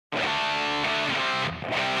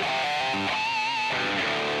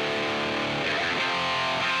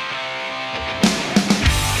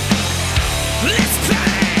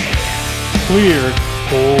cleared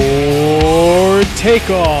for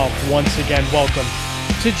takeoff. Once again, welcome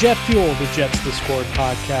to Jet Fuel, the Jets Discord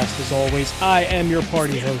podcast. As always, I am your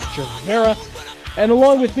party host, Joe Rivera, and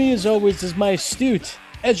along with me, as always, is my astute,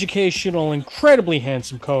 educational, incredibly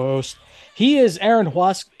handsome co-host. He is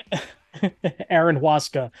Aaronhuasca.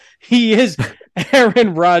 Aaronhuasca. He is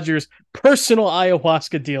Aaron Rodgers' personal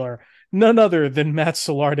ayahuasca dealer, none other than Matt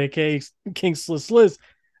Soulard, aka King Sliz.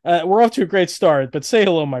 We're off to a great start, but say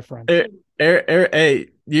hello, my friend. Hey,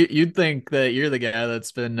 you'd think that you're the guy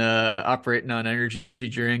that's been operating on energy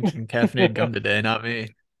drink and caffeinated gum today, not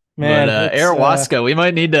me. But Man, it's Aaronhuasca, we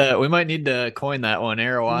might need to coin that one,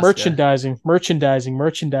 Aaronhuasca.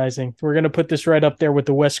 merchandising. We're gonna put this right up there with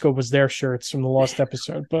the Wesco was there shirts from the lost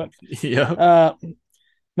episode. But Yep. uh,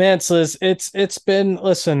 man, Sliz, it's been.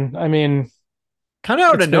 Listen, I mean, Kind of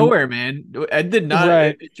out it's of been nowhere, man. I did not.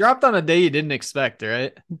 right. It dropped on a day you didn't expect,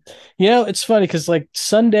 right? It's funny because like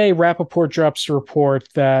Sunday, Rappaport drops a report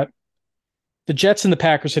that the Jets and the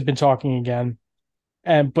Packers had been talking again,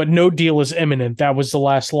 and but no deal is imminent. That was the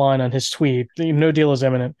last line on his tweet. No deal is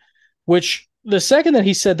imminent. Which the second that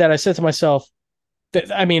he said that, I said to myself,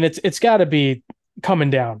 that I mean, it's got to be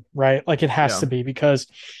coming down, right? Like it has Yeah. to be because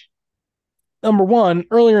number one,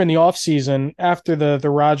 earlier in the offseason, after the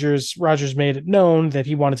Rodgers made it known that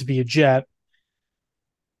he wanted to be a Jet,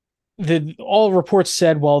 the all reports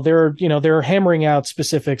said, well, they're hammering out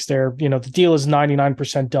specifics. The deal is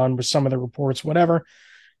 99% done with some of the reports, whatever.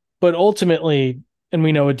 But ultimately, and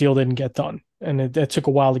we know a deal didn't get done, and it took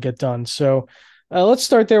a while to get done. So let's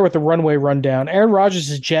start there with the runway rundown. Aaron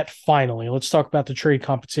Rodgers is Jet finally. Let's talk about the trade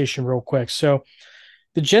compensation real quick. So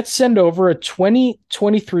the Jets send over a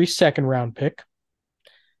 2023 second round pick.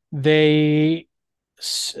 They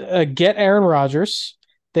get Aaron Rodgers.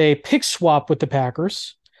 They pick swap with the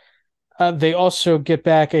Packers. They also get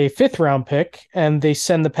back a fifth round pick, and they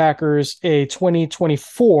send the Packers a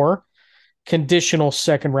 2024 conditional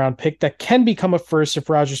second round pick that can become a first if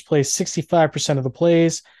Rodgers plays 65% of the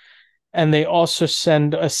plays. And they also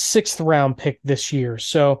send a sixth round pick this year.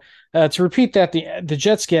 So to repeat that, the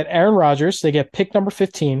Jets get Aaron Rodgers. They get pick number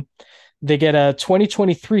 15. They get a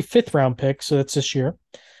 2023 fifth round pick. So that's this year.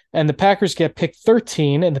 And the Packers get pick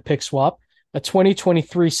 13 in the pick swap, a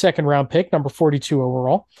 2023 second round pick, number 42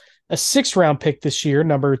 overall, a sixth round pick this year,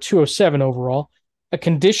 number 207 overall, a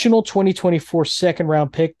conditional 2024 second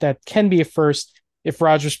round pick that can be a first if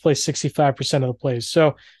Rodgers plays 65% of the plays.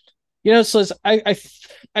 So, so I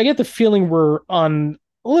get the feeling we're on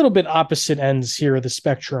a little bit opposite ends here of the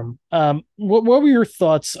spectrum. What were your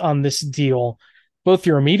thoughts on this deal? Both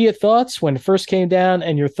your immediate thoughts when it first came down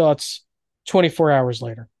and your thoughts 24 hours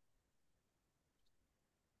later.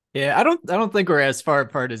 Yeah, I don't think we're as far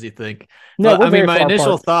apart as you think. No, we're I mean, very my far initial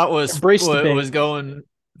apart. thought was Embrace debate. was going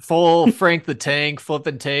full Frank the Tank,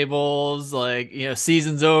 flipping tables, like,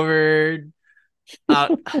 season's over.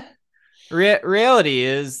 Uh, reality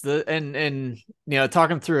is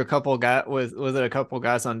talking through a couple guy with a couple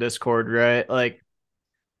guys on Discord, right? Like,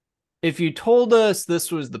 if you told us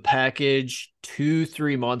this was the package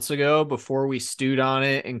 2-3 months ago before we stewed on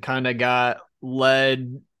it and kind of got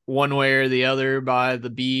led one way or the other by the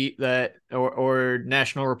beat that or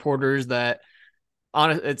national reporters that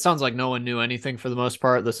it sounds like no one knew anything for the most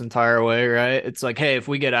part this entire way, right? It's like, hey, if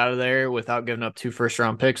we get out of there without giving up 2 first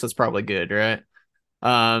round picks, that's probably good, right?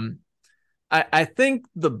 um I think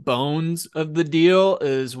the bones of the deal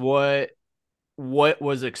is what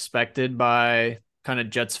was expected by kind of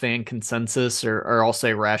Jets fan consensus, or I'll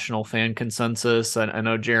say rational fan consensus. I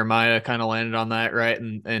know Jeremiah kind of landed on that, right?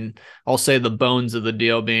 And I'll say the bones of the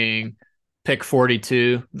deal being pick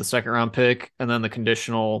 42, the second round pick, and then the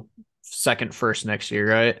conditional second first next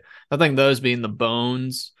year, right? I think those being the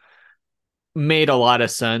bones made a lot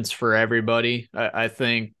of sense for everybody. I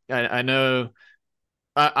think I know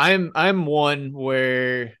I'm one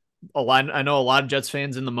where I know a lot of Jets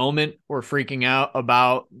fans in the moment were freaking out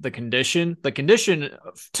about the condition. The condition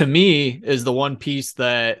to me is the one piece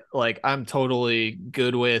that, like, I'm totally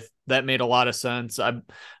good with. That made a lot of sense. I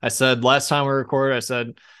said last time we recorded, I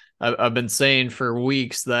said I've been saying for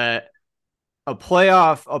weeks that a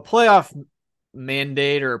playoff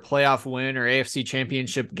mandate or a playoff win or AFC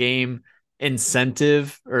championship game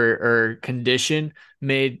incentive or condition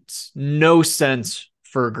made no sense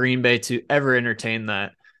for Green Bay to ever entertain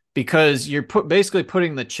that, because you're basically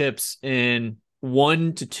putting the chips in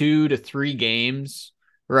 1 to 2 to 3 games,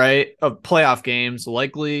 right? Of playoff games,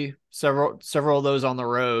 likely several of those on the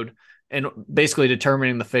road. and basically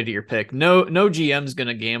determining the fit of your pick. No GM's going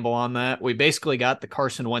to gamble on that. We basically got the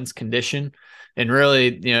Carson Wentz condition. And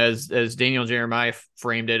really, as Daniel Jeremiah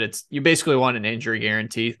framed it, it's you basically want an injury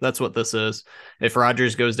guarantee. That's what this is. If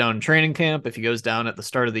Rodgers goes down in training camp, if he goes down at the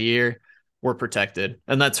start of the year, we're protected,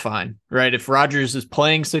 and that's fine, right? If Rodgers is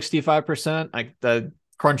playing 65%, I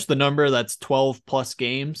crunch the number, that's 12 plus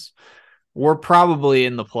games. We're probably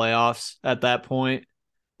in the playoffs at that point.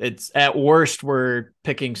 It's at worst we're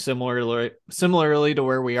picking similarly to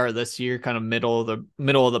where we are this year, kind of middle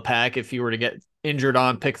of the pack. If you were to get injured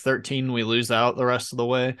on pick 13, we lose out the rest of the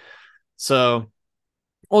way. So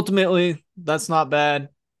ultimately, that's not bad.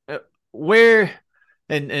 Where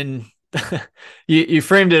and you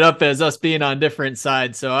framed it up as us being on different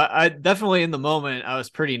sides. So I definitely in the moment I was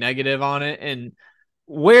pretty negative on it, and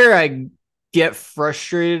where I get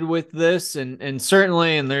frustrated with this, and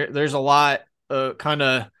certainly, and there's a lot kind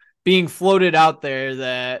of being floated out there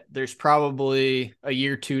that there's probably a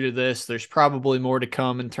year 2 to this. There's probably more to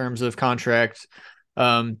come in terms of contract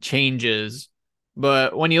changes.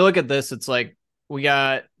 But when you look at this, it's like we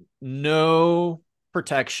got no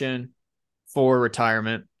protection for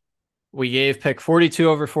retirement. We gave pick 42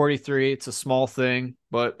 over 43. It's a small thing,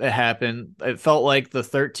 but it happened. It felt like the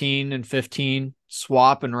 13 and 15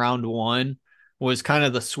 swap in round 1 was kind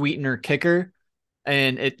of the sweetener kicker,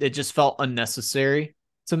 and it just felt unnecessary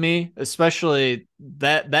to me, especially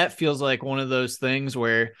that feels like one of those things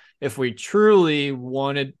where if we truly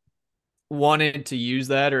wanted to use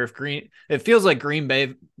that, or it feels like Green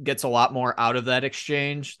Bay gets a lot more out of that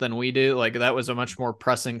exchange than we do. Like that was a much more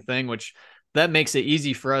pressing thing, which that makes it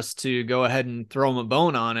easy for us to go ahead and throw them a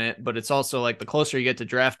bone on it. But it's also like the closer you get to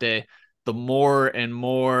draft day, the more and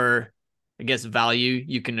more, I guess, value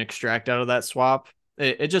you can extract out of that swap.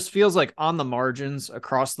 It just feels like on the margins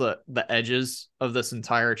across the edges of this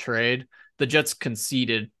entire trade, the Jets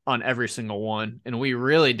conceded on every single one. And we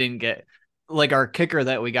really didn't get, like, our kicker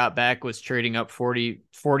that we got back was trading up 40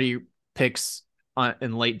 picks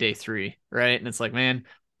in late day 3, right? And it's like, man,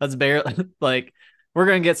 that's barely like we're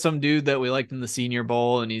going to get some dude that we liked in the Senior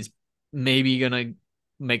Bowl, and he's maybe going to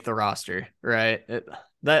make the roster, right?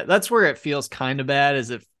 That's where it feels kind of bad, is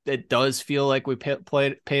if it does feel like we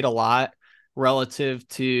paid a lot relative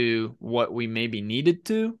to what we maybe needed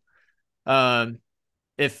to.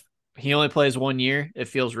 If he only plays 1 year, it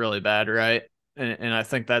feels really bad, right? And I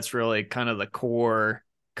think that's really kind of the core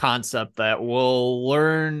concept that we'll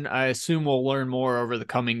learn. I assume we'll learn more over the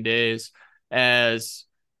coming days as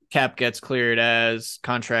cap gets cleared, as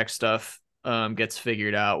contract stuff gets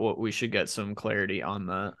figured out. What we should get some clarity on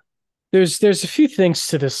that. There's a few things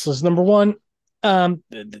to this, Liz. Number one,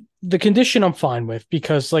 the condition I'm fine with,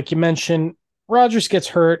 because like you mentioned, Rodgers gets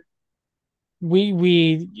hurt.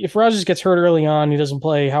 If Rodgers gets hurt early on, he doesn't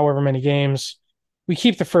play however many games, we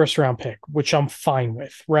keep the first round pick, which I'm fine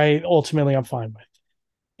with, right? Ultimately, I'm fine with.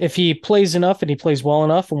 If he plays enough and he plays well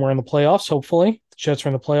enough and we're in the playoffs, hopefully the Jets are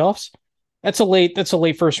in the playoffs, that's a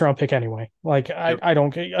late first round pick anyway. Like I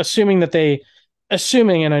don't, assuming,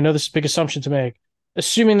 and I know this is a big assumption to make,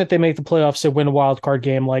 assuming that they make the playoffs, they win a wild card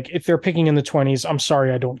game. Like if they're picking in the 20s, I'm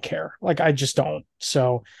sorry, I don't care. Like I just don't.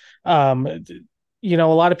 So, a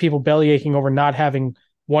lot of people belly aching over not having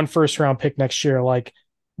one first round pick next year. Like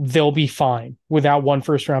they'll be fine without one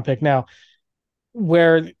first round pick. Now,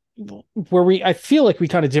 where I feel like we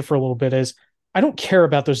kind of differ a little bit is I don't care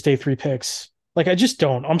about those day 3 picks. Like I just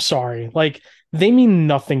don't. I'm sorry. Like they mean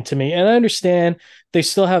nothing to me. And I understand they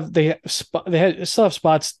still have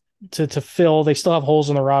spots to fill. They still have holes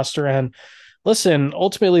in the roster. And listen,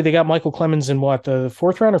 ultimately they got Michael Clemens in what, the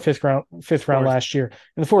 4th round or 5th round last year,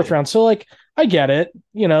 in the 4th round. So like I get it.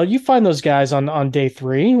 You find those guys on day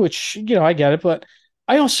 3, which I get it, but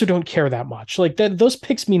I also don't care that much. Like those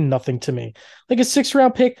picks mean nothing to me. Like a 6th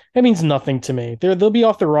round pick, that means nothing to me. They'll be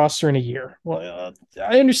off the roster in a year. Well,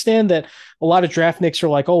 I understand that a lot of draft nicks are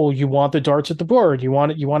like, oh, you want the darts at the board. You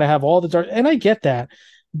want to have all the darts. And I get that.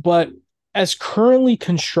 But as currently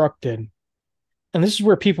constructed, and this is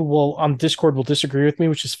where people on Discord will disagree with me,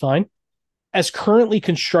 which is fine. As currently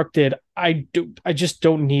constructed, I just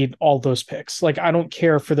don't need all those picks. Like I don't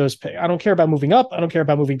care for those picks. I don't care about moving up. I don't care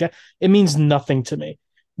about moving down. It means nothing to me.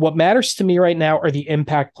 What matters to me right now are the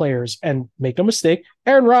impact players. And make no mistake,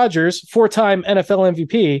 Aaron Rodgers, 4-time NFL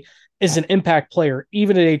MVP, is an impact player,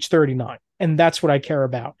 even at age 39. And that's what I care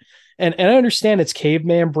about. And I understand it's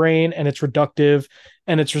caveman brain and it's reductive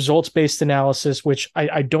and it's results-based analysis, which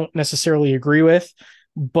I don't necessarily agree with.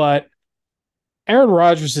 But Aaron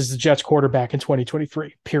Rodgers is the Jets quarterback in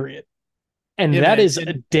 2023, period. And Yeah, that man. is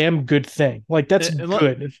a damn good thing. Like, that's And, let,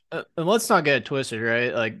 good. and let's not get it twisted,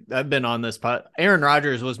 right? Like I've been on this pot. Aaron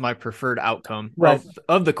Rodgers was my preferred outcome Right.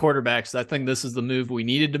 of the quarterbacks. I think this is the move we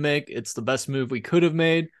needed to make. It's the best move we could have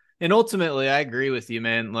made. And ultimately, I agree with you,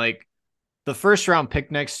 man. Like the first round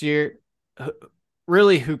pick next year,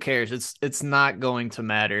 really, who cares? It's not going to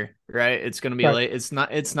matter, right? It's going to be Right. late. It's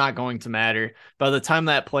not going to matter. By the time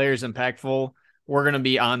that player is impactful, we're going to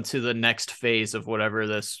be on to the next phase of whatever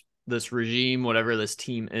this regime, whatever this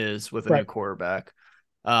team is with a new Right. quarterback.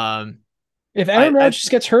 Um, If I, Aaron I Rodgers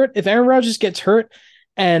gets hurt,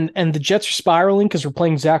 and the Jets are spiraling because we're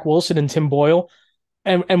playing Zach Wilson and Tim Boyle,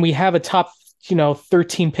 and we have a top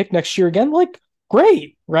 13 pick next year again, like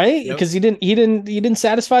great, right? Yep, Because he didn't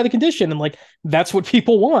satisfy the condition, and like that's what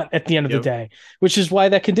people want at the end of the yep. day, which is why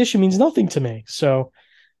that condition means nothing to me. So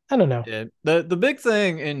I don't know. Yeah. The big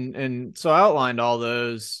thing, and so I outlined all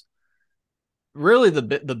those. Really, the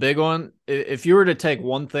big one, if you were to take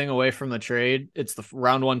one thing away from the trade, it's the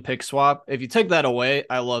round one pick swap. If you take that away,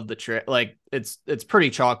 I love the trade. Like it's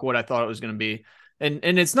pretty chalk what I thought it was going to be, and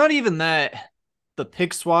it's not even that the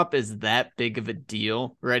pick swap is that big of a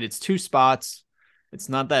deal, right? It's two spots. It's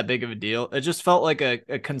not that big of a deal. It just felt like a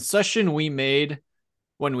concession we made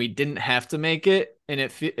when we didn't have to make it, and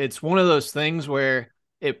it's one of those things where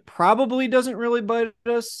it probably doesn't really bite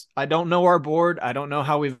us. I don't know our board. I don't know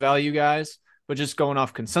how we value guys, but just going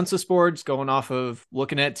off consensus boards, going off of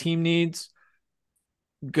looking at team needs,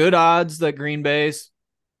 good odds that Green Bay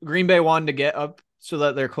wanted to get up so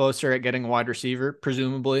that they're closer at getting a wide receiver,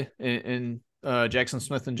 presumably in Jackson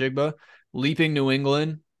Smith and Jigba. Leaping New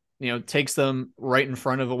England, takes them right in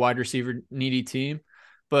front of a wide receiver needy team.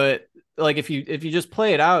 But like if you just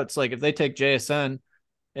play it out, it's like if they take JSN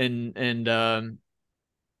and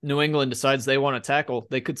New England decides they want to tackle,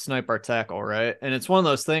 they could snipe our tackle, right? And it's one of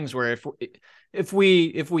those things where if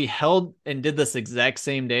we held and did this exact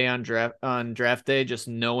same day on draft day, just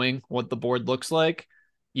knowing what the board looks like,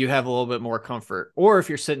 you have a little bit more comfort. Or if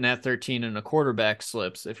you're sitting at 13 and a quarterback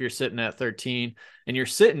slips, if you're sitting at 13 and you're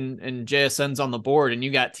sitting and JSN's on the board and you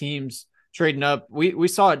got teams trading up, we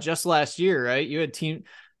saw it just last year, right? You had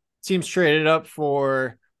teams traded up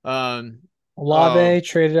for oh Olave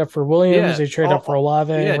traded up for Williams. yeah. They traded up for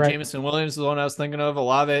Olave, Yeah, right? Jameson Williams is the one I was thinking of.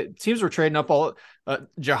 Olave teams were trading up all.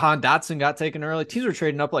 Jahan Dotson got taken early. Teams were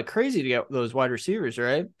trading up like crazy to get those wide receivers,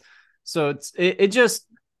 right? So it just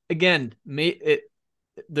again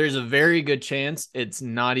there's a very good chance it's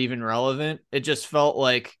not even relevant. It just felt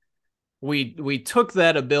like we took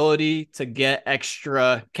that ability to get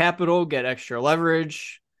extra capital, get extra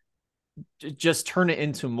leverage, just turn it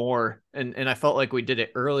into more, and I felt like we did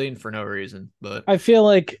it early and for no reason. But I feel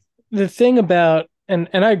like the thing about and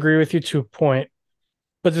I agree with you to a point,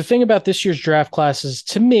 but the thing about this year's draft class is,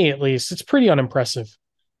 to me at least, it's pretty unimpressive.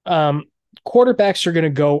 Um, Quarterbacks are going to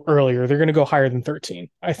go earlier. They're going to go higher than 13,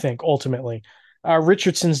 I think, ultimately.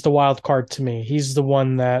 Richardson's the wild card to me. He's the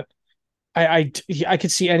one that I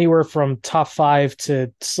could see anywhere from top 5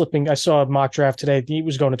 to slipping. I saw a mock draft today. He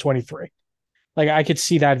was going to 23. Like, I could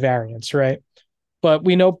see that variance, right? But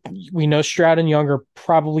we know Stroud and Young are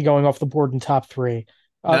probably going off the board in top 3.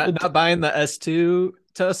 not buying the S2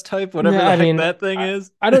 test type, No, whatever the I heck mean, that thing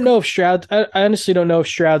is. I don't know if Stroud. I honestly don't know if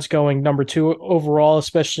Stroud's going number 2 overall,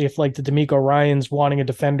 especially if like the D'Amico Ryans wanting a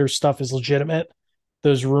defender stuff is legitimate.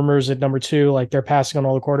 Those rumors at number 2, like they're passing on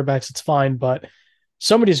all the quarterbacks, it's fine, but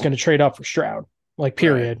somebody's going to trade up for Stroud, like Right.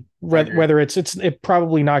 period. I agree. Whether it's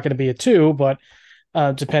probably not going to be a 2, but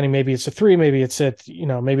depending, maybe it's a 3, maybe it's at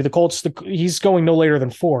maybe the Colts. He's going no later than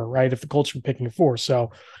 4, right? If the Colts were picking a 4,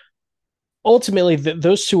 so ultimately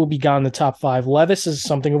those two will be gone in the top 5. Levis is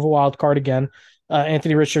something of a wild card again.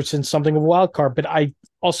 Anthony Richardson, something of a wild card, but I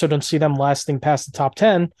also don't see them lasting past the top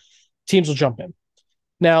 10. Teams will jump in.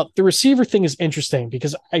 Now, the receiver thing is interesting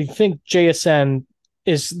because I think JSN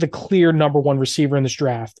is the clear number 1 receiver in this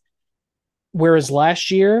draft. Whereas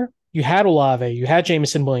last year, you had Olave, you had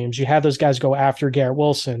Jameson Williams, you had those guys go after Garrett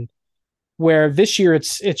Wilson. Where this year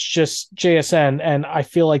it's just JSN, and I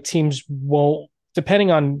feel like teams won't, depending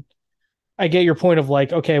on. I get your point of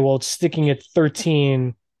like, okay, well, it's sticking at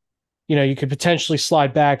 13. You could potentially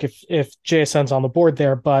slide back if JSN's on the board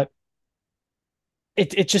there, but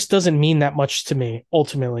it just doesn't mean that much to me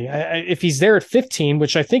ultimately. If he's there at 15,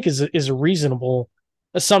 which I think is a reasonable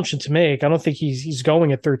assumption to make, I don't think he's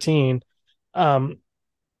going at 13. Um,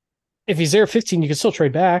 if he's there at 15, you can still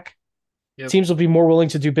trade back. Yep. Teams will be more willing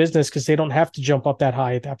to do business because they don't have to jump up that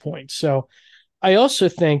high at that point. So I also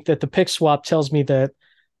think that the pick swap tells me that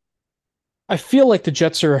I feel like the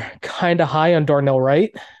Jets are kind of high on Darnell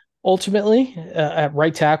Wright ultimately at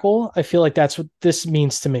right tackle. I feel like that's what this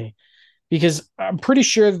means to me. because I'm pretty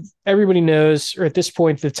sure everybody knows, or at this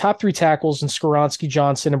point, the top three tackles in Skoronski,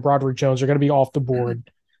 Johnson, and Broderick Jones are going to be off the board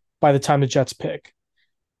by the time the Jets pick,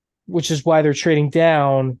 which is why they're trading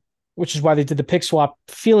down, which is why they did the pick swap,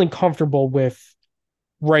 feeling comfortable with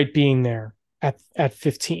Wright being there at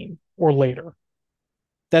 15 or later.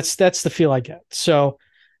 That's the feel I get. So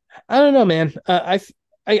I don't know, man. I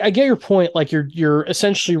get your point. Like you're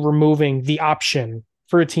essentially removing the option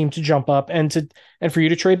for a team to jump up and for you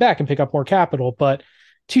to trade back and pick up more capital. But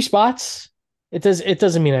two spots, it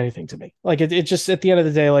doesn't mean anything to me. Like it just at the end of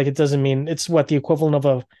the day, like it doesn't mean it's what the equivalent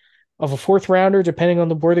of a fourth rounder, depending on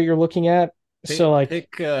the board that you're looking at. So like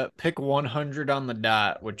Pick 100 on the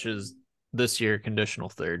dot, which is this year conditional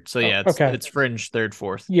third. So yeah, okay, it's fringe third,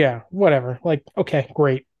 fourth. yeah, whatever. Like okay,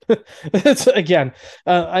 great. It's again,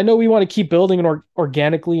 I know we want to keep building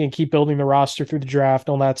organically and keep building the roster through the draft,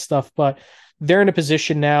 all that stuff, but they're in a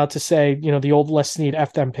position now to say, the old let's need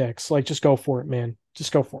F them picks. Like, just go for it, man.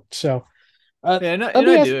 Just go for it. So, Yeah, let and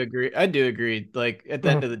me I ask. do agree. I do agree. Like at the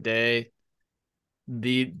end Mhm. of the day,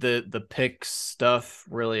 the pick stuff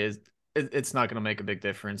really is it's not going to make a big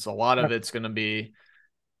difference. A lot of Right, it's going to be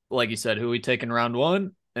like you said, who we take in round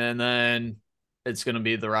one, and then it's going to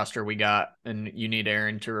be the roster we got, and you need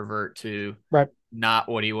Aaron to revert to right. not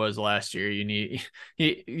what he was last year. You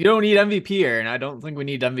don't need MVP Aaron. I don't think we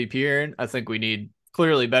need MVP Aaron. I think we need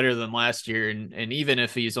clearly better than last year, and even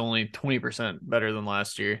if he's only 20% better than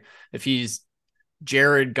last year, if he's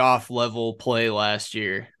Jared Goff level play last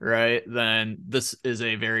year, right? Then this is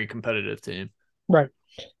a very competitive team. Right.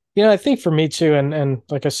 I think for me too, and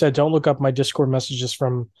like I said, don't look up my Discord messages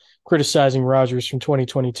from criticizing Rodgers from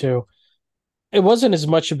 2022. It wasn't as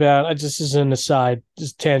much about, I just as an aside,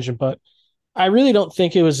 just tangent, but I really don't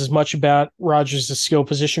think it was as much about Rodgers' skill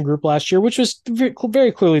position group last year, which was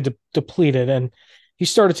very clearly depleted. And he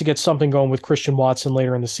started to get something going with Christian Watson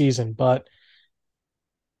later in the season. But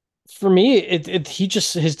for me, he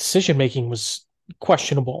just, his decision making was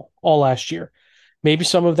questionable all last year. Maybe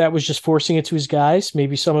some of that was just forcing it to his guys.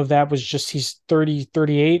 Maybe some of that was just he's 30,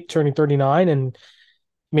 38, turning 39, and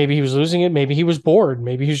maybe he was losing it. Maybe he was bored.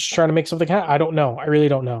 Maybe he was just trying to make something happen. I don't know. I really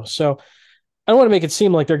don't know. So I don't want to make it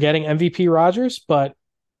seem like they're getting MVP Rodgers, but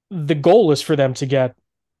the goal is for them to get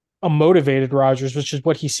a motivated Rodgers, which is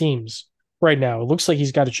what he seems right now. It looks like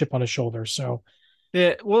he's got a chip on his shoulder. So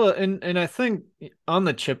Yeah, well, and I think on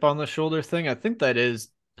the chip on the shoulder thing, I think that is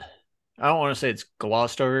I don't want to say it's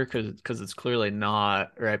glossed over because it's clearly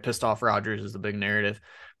not, right. Pissed off Rodgers is the big narrative,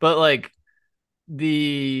 but like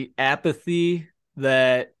the apathy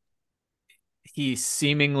that he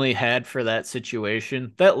seemingly had for that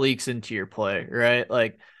situation that leaks into your play, right?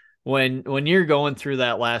 Like when you're going through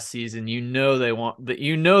that last season, you know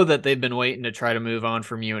that they've been waiting to try to move on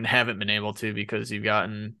from you and haven't been able to because you've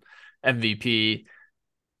gotten MVP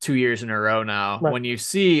 2 years in a row now. right, When you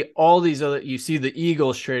see all these you see the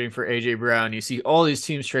Eagles trading for AJ Brown, you see all these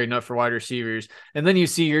teams trading up for wide receivers, and then you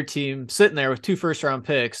see your team sitting there with 2 first-round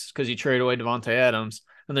picks because you trade away Devontae Adams,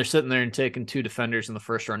 and they're sitting there and taking 2 defenders in the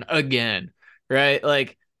first round again, right?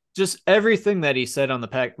 Like just everything that he said on the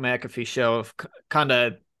Pat McAfee show kind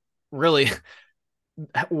of really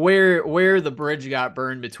where the bridge got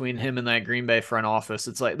burned between him and that Green Bay front office.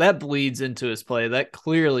 It's like that bleeds into his play. That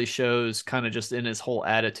clearly shows kind of just in his whole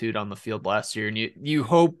attitude on the field last year. And you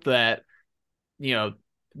hope that, you know,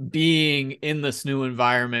 being in this new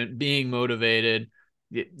environment, being motivated,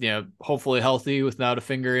 hopefully healthy without a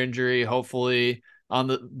finger injury, hopefully on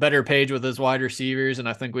the better page with his wide receivers. And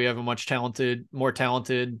I think we have a more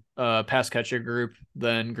talented pass catcher group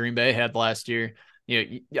than Green Bay had last year.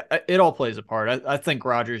 It all plays a part. I think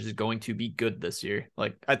Rodgers is going to be good this year.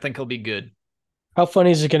 Like, I think he'll be good. how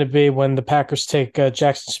funny is it going to be when the Packers take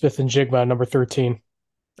Jackson Smith and Jigba number 13?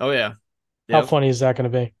 Oh, yeah. How Yep. funny is that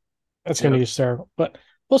going to be? That's going to be Yep. hysterical. But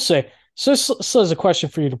we'll see. So as a question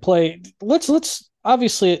for you to play. Let's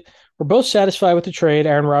obviously we're both satisfied with the trade.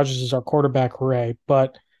 Aaron Rodgers is our quarterback, hooray!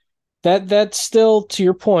 But that's still to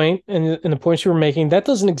your point and the points you were making. That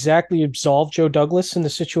doesn't exactly absolve Joe Douglas in the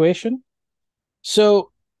situation.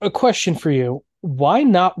 So a question for you: why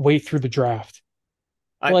not wait through the draft?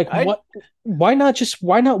 Like I what? Why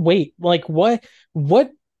not wait?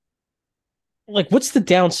 What what's the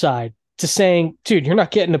downside to saying, dude, you're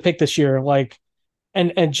not getting a pick this year? Like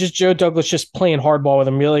and just Joe Douglas just playing hardball with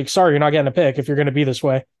him. You're like, sorry, you're not getting a pick if you're going to be this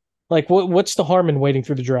way. Like, what's the harm in waiting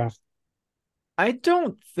through the draft? I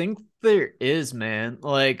don't think there is, man.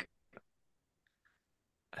 Like,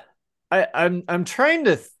 I'm trying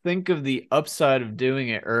to think of the upside of doing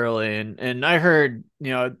it early, and I heard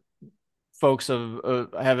folks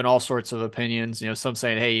of having all sorts of opinions. Some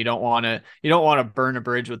saying, hey, you don't want to burn a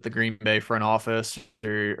bridge with the Green Bay front office,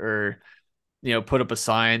 or put up a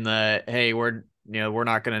sign that, hey, we're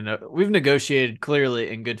not going to we've negotiated clearly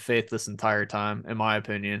in good faith this entire time, in my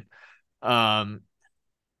opinion. Um,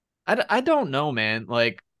 I don't know, man.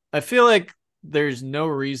 Like, I feel like there's no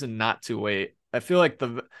reason not to wait. I feel like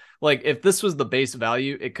if this was the base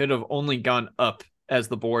value, it could have only gone up as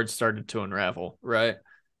the board started to unravel, right?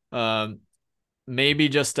 Um, maybe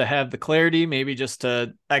just to have the clarity, maybe just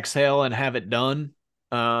to exhale and have it done.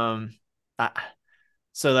 Um, I,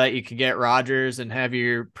 so that you could get Rodgers and have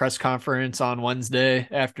your press conference on Wednesday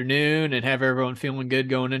afternoon and have everyone feeling good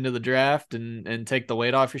going into the draft and take the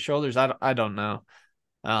weight off your shoulders. I don't know.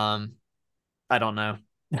 Um, I don't know.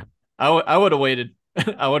 I would have waited.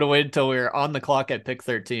 I would have waited till we were on the clock at pick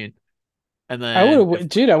 13. And I then, would have,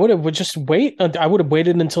 dude. I would have just wait. I would have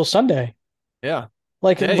waited until Sunday. yeah,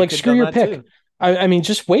 yeah, you Like could have screw done your that pick. too. I mean,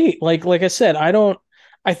 just wait. Like I said, I don't.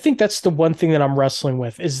 I think that's the one thing that I'm wrestling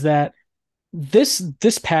with is that this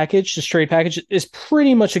package, this trade package, is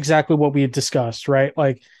pretty much exactly what we had discussed, right?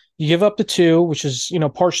 Like you give up the two, which is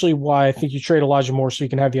partially why I think you trade Elijah Moore so you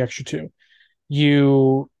can have the extra two.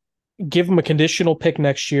 You give him a conditional pick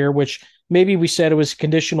next year, which maybe we said it was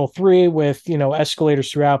conditional three with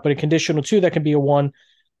escalators throughout, but a conditional two that can be a one.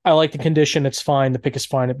 I like the condition. It's fine. The pick is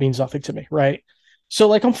fine. It means nothing to me, right? So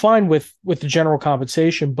like I'm fine with the general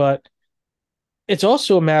compensation, but it's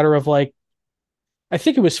also a matter of like I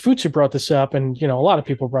think it was Futs who brought this up, and a lot of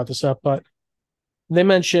people brought this up, but they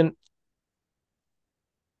mentioned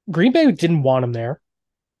Green Bay didn't want him there.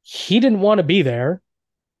 He didn't want to be there.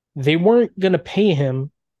 They weren't going to pay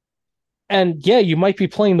him. And yeah, you might be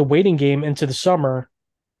playing the waiting game into the summer,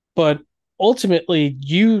 but ultimately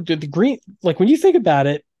you the Green like when you think about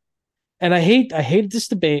it, and I hated this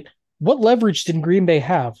debate, what leverage did Green Bay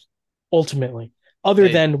have ultimately? Other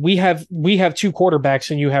Hey, than we have two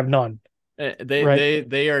quarterbacks and you have none, right?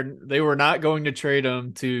 they were not going to trade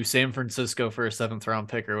him to San Francisco for a seventh round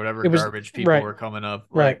pick or whatever It was garbage people right, were coming up.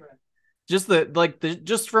 right. Like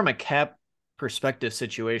just from a cap perspective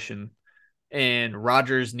situation and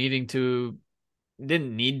Rodgers needing to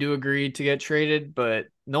didn't need to agree to get traded, but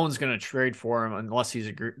no one's going to trade for him unless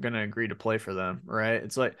he's going to agree to play for them, right?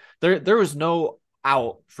 It's like there was no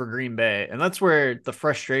out for Green Bay, and that's where the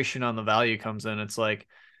frustration on the value comes in. It's like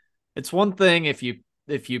it's one thing if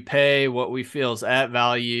you pay what we feel is at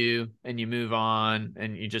value and you move on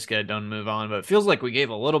and you just get it done and move on, but it feels like we gave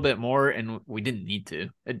a little bit more and we didn't need to.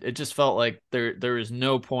 It just felt like there was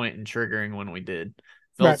no point in triggering when we did.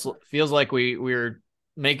 Right. Feels like we were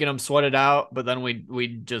making them sweat it out, but then we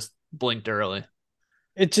just blinked early.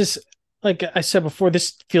 It just like I said before,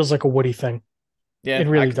 this feels like a Woody thing. Yeah, It I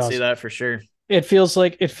really can see does. that for sure. It feels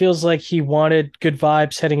like he wanted good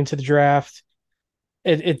vibes heading into the draft.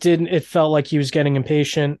 It didn't. It felt like he was getting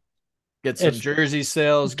impatient. Get some It jersey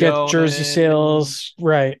sales get jersey going, sales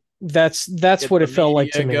right. That's get what the it felt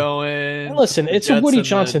like to media me. And going, listen, it's a Woody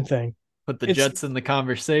Johnson thing. put the It's Jets in the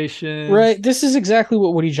conversation. right. This is exactly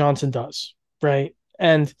what Woody Johnson does, right?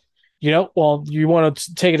 And well, you want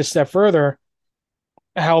to take it a step further.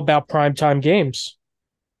 How about primetime games?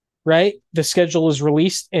 Right? The schedule is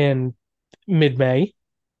released in mid-May.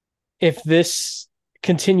 If this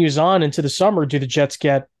continues on into the summer, do the Jets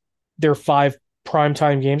get their five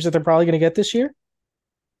primetime games that they're probably going to get this year?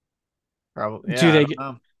 Probably, Do yeah. I they don't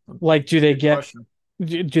know. do they Good get question.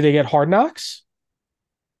 do they get Hard Knocks?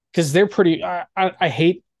 Because they're pretty. I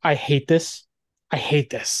hate this. I hate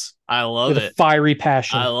this I love with a it. fiery I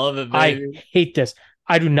passion. love it, I baby. hate this.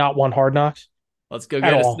 I do not want Hard Knocks Let's go at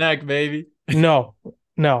get a all. snack, baby. No,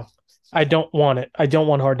 no, I don't want it. I don't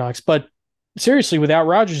want Hard Knocks. But seriously, without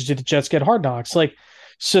Rodgers, do the Jets get Hard Knocks? Like,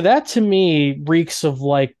 so that to me reeks of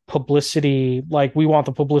like publicity. Like, we want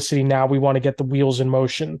the publicity now. We want to get the wheels in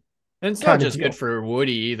motion, And it's not kind of just good deal. for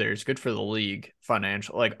Woody either. It's good for the league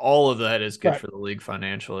financial. Like all of that is good Right, for the league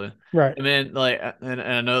financially. right. I mean, like, and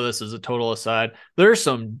I know this is a total aside. There's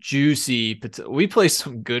some juicy. We play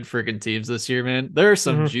some good freaking teams this year, man. There are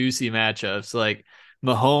some Mm-hmm. juicy matchups. Like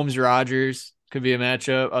Mahomes, Rodgers could be a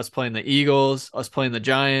matchup. Us playing the Eagles, us playing the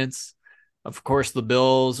Giants, of course the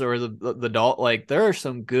Bills or the Dalt. Like there are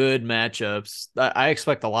some good matchups. I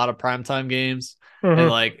expect a lot of primetime games. And Mm-hmm.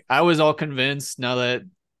 like I was all convinced now that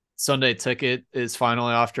Sunday Ticket is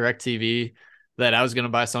finally off DirecTV that I was going to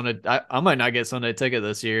buy Sunday. I might not get Sunday Ticket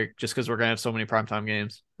this year just because we're going to have so many primetime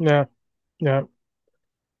games. Yeah, yeah.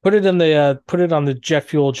 Put it on the Jet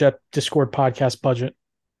Fuel Jet Discord podcast budget.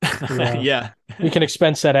 Yeah, We can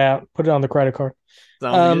expense that out. Put it on the credit card.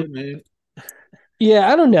 sounds Um, good, man.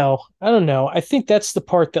 yeah, I don't know. I don't know. I think that's the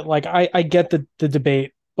part that like I get the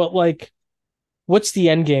debate, but like what's the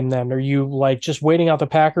end game then? Are you like just waiting out the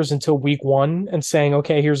Packers until week 1 and saying,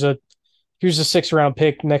 okay, here's a 6th round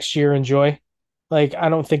pick next year, enjoy? Like, I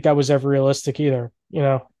don't think that was ever realistic either.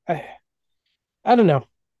 I don't know.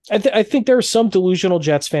 I think there are some delusional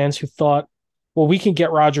Jets fans who thought, well, we can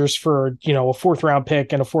get Rodgers for, a fourth round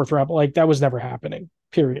pick and a fourth round. Like, that was never happening,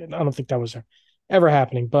 period. I don't think that was ever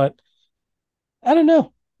happening. But I don't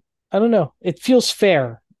know. I don't know. It feels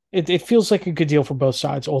fair. It feels like a good deal for both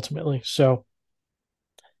sides ultimately. So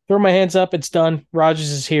throw my hands up. It's done.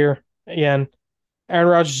 Rodgers is here again. Aaron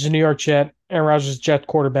Rodgers is a New York Jet. Aaron Rodgers is Jet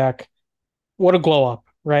quarterback. What a glow up,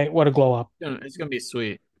 right? What a glow up. It's gonna be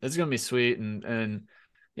sweet. It's gonna be sweet, and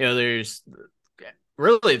there's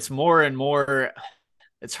really it's more and more.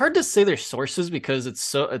 It's hard to say there's sources because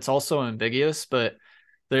it's also ambiguous, but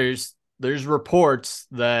there's reports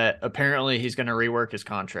that apparently he's going to rework his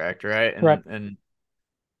contract, right? Right. And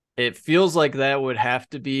it feels like that would have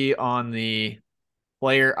to be on the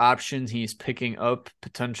player options he's picking up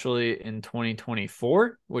potentially in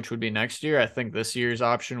 2024, which would be next year. I think this year's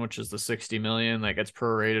option, which is the 60 million, that gets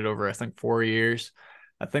prorated over I think 4 years.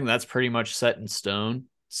 I think that's pretty much set in stone.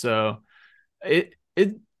 So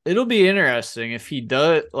it'll be interesting if he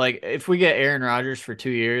does, like, if we get Aaron Rodgers for 2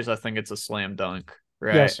 years. I think it's a slam dunk,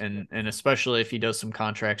 right? Yes. And especially if he does some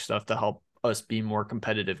contract stuff to help us be more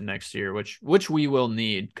competitive next year, which we will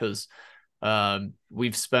need, because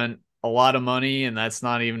we've spent a lot of money, and that's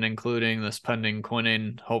not even including this pending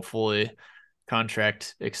Quinnen, hopefully,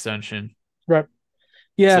 contract extension. Right.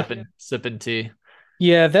 Yeah. Sipping tea.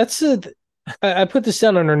 Yeah. I put this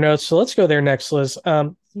down on our notes, so let's go there next, Liz.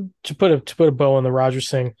 To put a bow on the Rodgers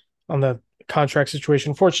thing, on the contract situation.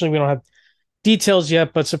 Unfortunately, we don't have details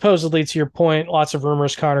yet, but supposedly, to your point, lots of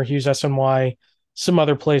rumors. Connor Hughes, SNY, some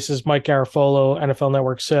other places. Mike Garafolo, NFL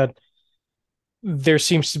Network, said there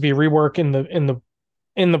seems to be rework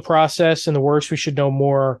in the process, in the works. We should know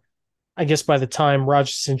more, I guess, by the time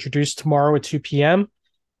Rodgers is introduced tomorrow at 2 p.m.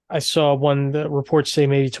 I saw the reports say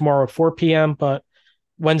maybe tomorrow at 4 p.m., but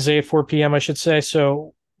Wednesday at 4 p.m., I should say.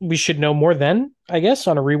 So we should know more then, I guess,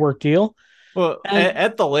 on a rework deal. Well, And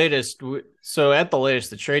at the latest,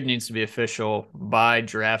 the trade needs to be official by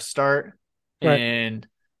draft start. right, And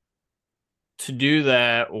to do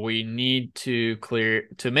that, we need to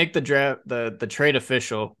make the draft, the trade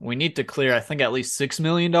official. We need to clear, I think, at least $6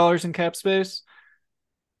 million in cap space.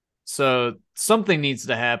 So something needs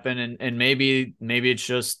to happen, and maybe it's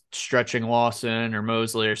just stretching Lawson or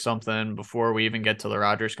Mosley or something before we even get to the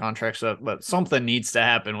Rodgers contract stuff. But something needs to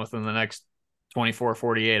happen within the next 24,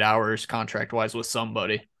 48 hours contract wise with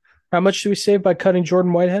somebody. how much do we save by cutting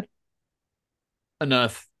Jordan Whitehead?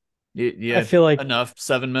 Enough. I Yeah, feel like enough.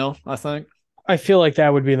 7 mil, I think. I feel like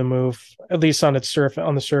that would be the move, at least on the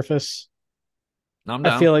surface. I'm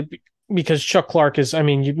I feel down. like because Chuck Clark is, I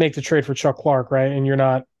mean, you'd make the trade for Chuck Clark, right? And you're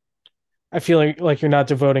not. I feel like you're not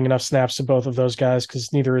devoting enough snaps to both of those guys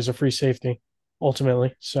because neither is a free safety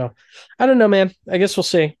ultimately. So I don't know, man. I guess we'll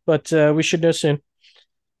see, but we should know soon.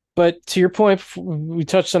 But to your point, we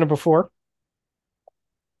touched on it before.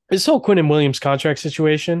 This whole Quinn and Williams contract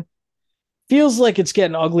situation feels like it's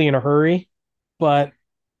getting ugly in a hurry, but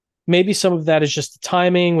maybe some of that is just the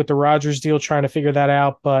timing with the Rodgers deal, trying to figure that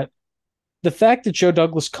out. But the fact that Joe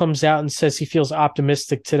Douglas comes out and says he feels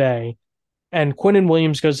optimistic today, and Quinnen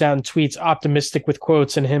Williams goes out and tweets optimistic with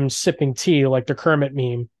quotes and him sipping tea like the Kermit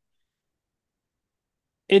meme,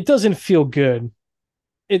 it doesn't feel good.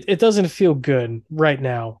 It doesn't feel good right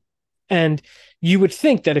now. And you would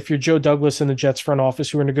think that if you're Joe Douglas in the Jets front office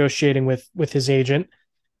who are negotiating with his agent,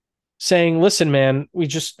 saying, listen, man, we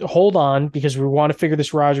just hold on because we want to figure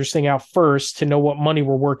this Rodgers thing out first to know what money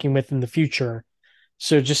we're working with in the future.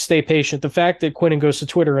 So just stay patient. The fact that Quinnen goes to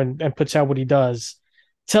Twitter and puts out what he does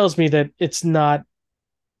tells me that it's not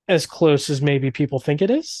as close as maybe people think it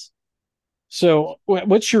is. So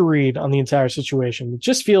what's your read on the entire situation?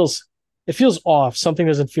 It feels off. Something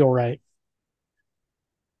doesn't feel right.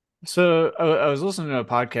 So I was listening to a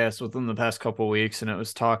podcast within the past couple of weeks, and it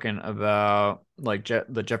was talking about like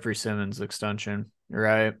the Jeffrey Simmons extension,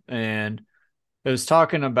 right? And it was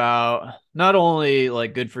talking about not only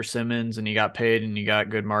like good for Simmons and he got paid and you got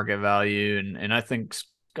good market value, and I think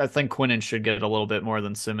Quinnen should get a little bit more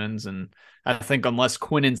than Simmons, and I think unless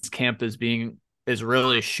Quinnen's camp is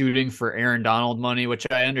really shooting for Aaron Donald money, which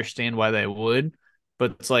I understand why they would,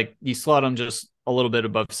 but it's like you slot him just a little bit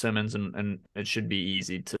above Simmons, and it should be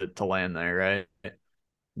easy to land there, right?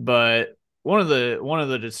 But one of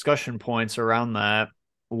the discussion points around that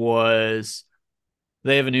was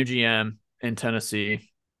they have a new GM in Tennessee,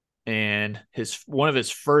 and his one of his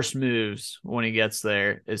first moves when he gets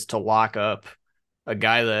there is to lock up a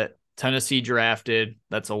guy that Tennessee drafted,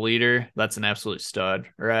 that's a leader, that's an absolute stud,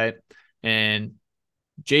 right? And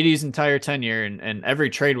JD's entire tenure and every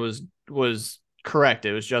trade was correct.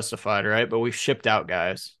 It was justified, right? But we've shipped out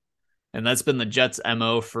guys. And that's been the Jets'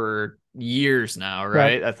 MO for years now,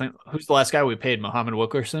 Right. right? I think who's the last guy we paid? Muhammad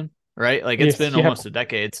Wilkerson, right? Like it's Yes. been Yep. almost a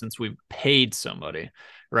decade since we've paid somebody,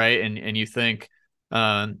 right? And you think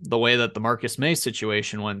the way that the Marcus May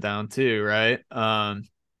situation went down too, right?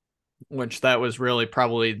 Which that was really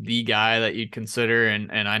probably the guy that you'd consider.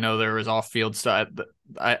 And I know there was off field stuff.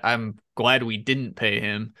 I'm glad we didn't pay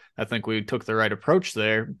him. I think we took the right approach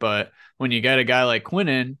there. But when you get a guy like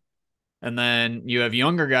Quinnen, and then you have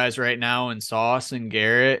younger guys right now in Sauce and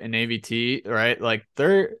Garrett and AVT, right? Like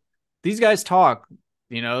these guys talk,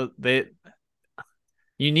 they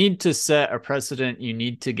you need to set a precedent. You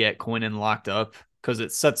need to get Quinnen locked up because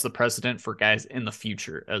it sets the precedent for guys in the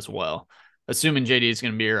future as well. Assuming JD is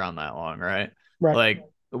going to be around that long, right? Right. Like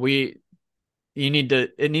it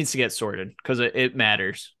needs to get sorted because it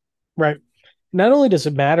matters. Right. Not only does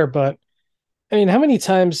it matter, but I mean, how many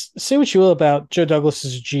times, say what you will about Joe Douglas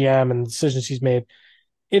as a GM and the decisions he's made,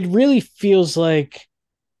 it really feels like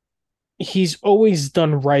he's always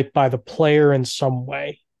done right by the player in some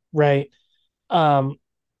way, right? Um,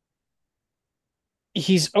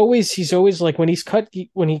 he's always like when he cut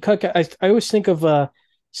I always think of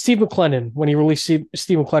Steve McLennan when he released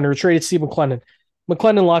Steve McLennan or traded Steve McLennan.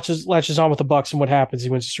 McLennan latches on with the Bucks and what happens? He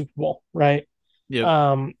wins the Super Bowl, right? Yep.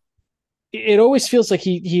 Um, it always feels like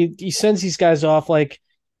he sends these guys off like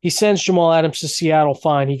he sends Jamal Adams to Seattle,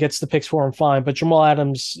 fine. He gets the picks for him, fine. But Jamal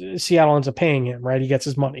Adams, Seattle ends up paying him, right? He gets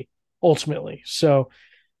his money ultimately. So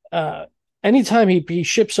uh, anytime he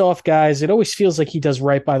ships off guys, it always feels like he does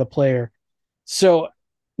right by the player. So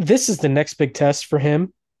this is the next big test for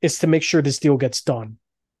him is to make sure this deal gets done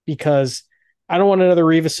because I don't want another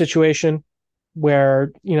Rivas situation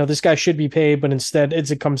where this guy should be paid, but instead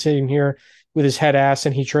it comes in here with his head ass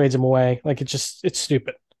and he trades him away. Like it's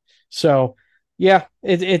stupid. So yeah,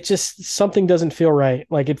 it just something doesn't feel right.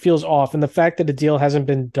 Like it feels off, and the fact that the deal hasn't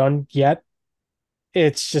been done yet,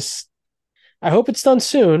 it's just. I hope it's done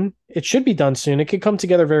soon. It should be done soon. It could come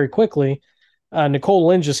together very quickly. Nicole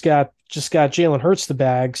Lynn just got Jalen Hurts the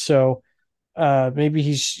bag, so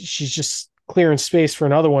maybe she's just clearing space for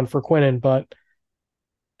another one for Quinnen. But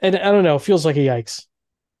and I don't know. It feels like a yikes.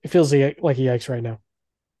 It feels like a yikes right now.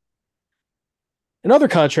 In other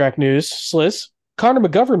contract news, Sliz, Connor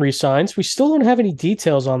McGovern resigns. We still don't have any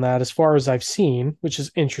details on that as far as I've seen, which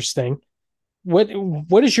is interesting.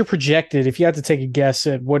 What is your projected if you had to take a guess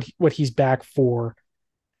at what he's back for?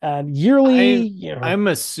 Yearly, I'm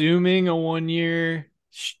assuming a 1 year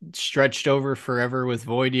stretched over forever with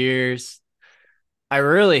void years. I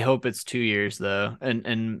really hope it's 2 years though,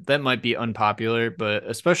 and that might be unpopular, but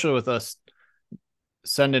especially with us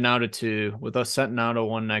sending out a two, with us sending out a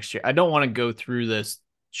one next year, I don't want to go through this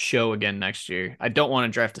show again next year. I don't want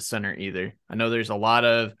to draft a center either. I know there's a lot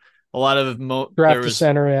of draft the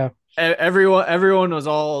center, yeah. Everyone was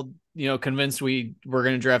all convinced we were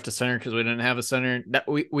going to draft a center because we didn't have a center. That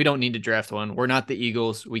we don't need to draft one. We're not the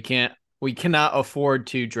Eagles. We cannot afford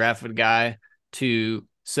to draft a guy to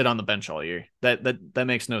sit on the bench all year. That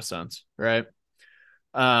makes no sense, right?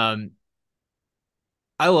 I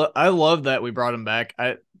love that we brought him back.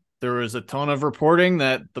 There was a ton of reporting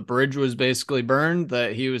that the bridge was basically burned,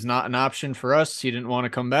 that he was not an option for us. He didn't want to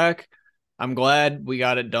come back. I'm glad we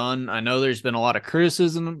got it done. I know there's been a lot of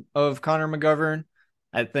criticism of Connor McGovern.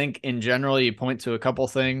 I think in general, you point to a couple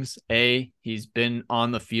things. A, he's been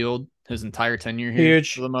on the field his entire tenure here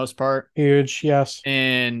Huge. for the most part. Huge, yes.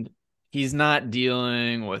 And he's not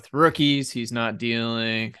dealing with rookies. He's not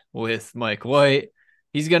dealing with Mike White.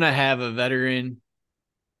 He's going to have a veteran,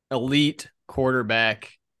 elite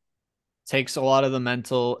quarterback. Takes a lot of the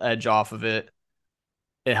mental edge off of it.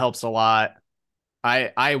 It helps a lot.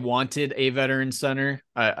 I wanted a veteran center.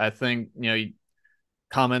 I think,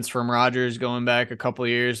 comments from Rodgers going back a couple of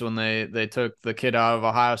years when they took the kid out of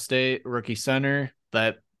Ohio State, rookie center,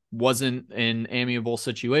 that wasn't an amiable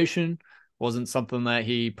situation, wasn't something that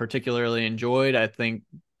he particularly enjoyed. I think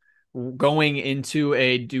going into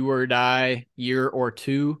a do or die year or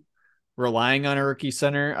two, relying on a rookie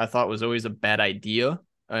center, I thought was always a bad idea.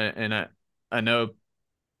 And I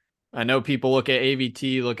know people look at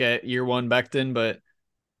AVT, look at year one Becton, but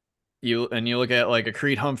you look at like a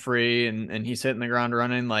Creed Humphrey and he's hitting the ground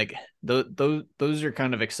running, like those are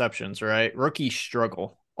kind of exceptions, right? Rookies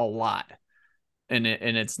struggle a lot. And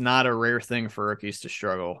it's not a rare thing for rookies to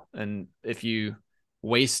struggle. And if you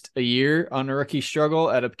waste a year on a rookie struggle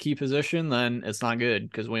at a key position, then it's not good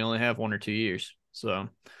because we only have 1 or 2 years. So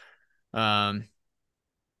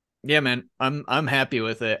yeah, man, I'm happy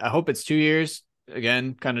with it. I hope it's 2 years.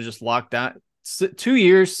 Again, kind of just locked out. 2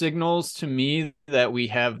 years signals to me that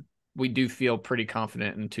we do feel pretty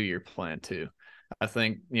confident in 2 year plan too. I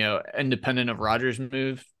think, independent of Rodgers'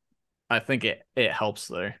 move, I think it helps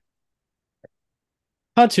there.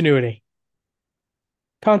 Continuity.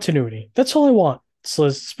 Continuity. That's all I want,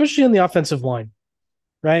 Sliz, especially on the offensive line,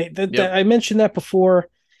 right? Yep. I mentioned that before.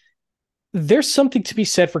 There's something to be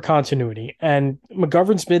said for continuity, and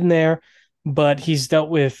McGovern's been there, but he's dealt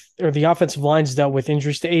with, or the offensive line's dealt with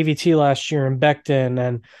injuries to AVT last year and Becton,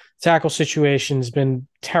 and tackle situation's been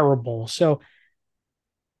terrible. So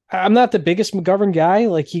I'm not the biggest McGovern guy.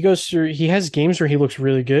 Like he has games where he looks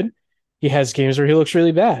really good. He has games where he looks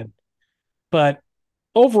really bad. But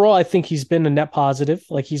overall, I think he's been a net positive.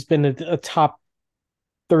 Like he's been a top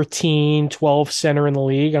 13, 12 center in the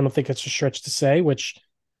league. I don't think it's a stretch to say, which,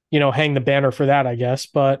 hang the banner for that, I guess.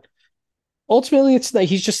 But ultimately, it's that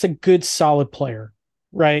he's just a good, solid player,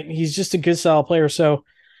 right? He's just a good, solid player. So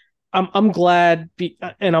I'm glad,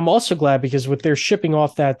 and I'm also glad because with their shipping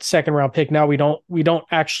off that second round pick, now we don't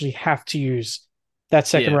actually have to use that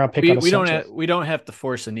second Yeah. round pick We on a we don't center. have we don't have to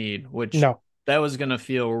force a need, which No, that was gonna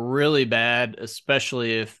feel really bad,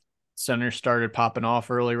 especially if center started popping off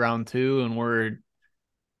early round two, and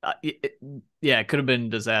yeah, it could have been a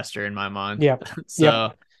disaster in my mind. yeah, yep,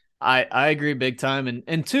 So I agree big time,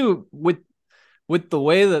 and two, with the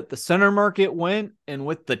way that the center market went and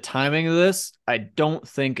with the timing of this, I don't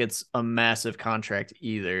think it's a massive contract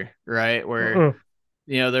either, right? Where, mm-mm.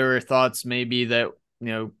 there were thoughts maybe that,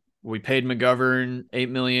 we paid McGovern 8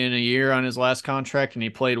 million a year on his last contract and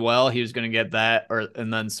he played well, he was going to get that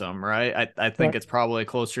and then some, right? I think Right. it's probably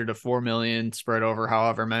closer to 4 million spread over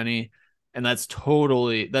however many. And that's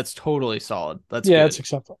totally solid. That's Yeah, it's good.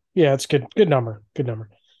 acceptable. Yeah, it's good. Good number. Good number.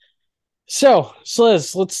 So,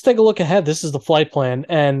 Sliz, let's take a look ahead. This is the flight plan,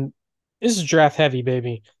 and this is draft heavy,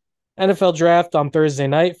 baby. NFL draft on Thursday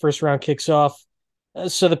night. First round kicks off.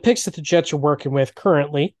 So the picks that the Jets are working with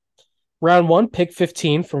currently: round one, pick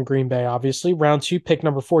 15 from Green Bay, obviously. Round two, pick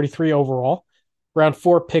number 43 overall. Round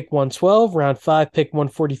four, pick 112. Round five, pick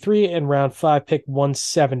 143, and round five, pick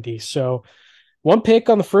 170. So one pick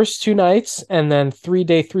on the first two nights, and then 3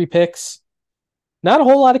 day, three picks. Not a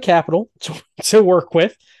whole lot of capital to work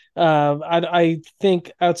with. I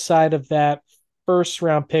think outside of that first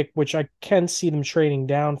round pick, which I can see them trading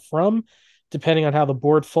down from, depending on how the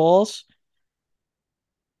board falls,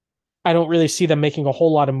 I don't really see them making a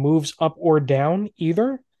whole lot of moves up or down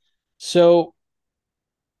either. So,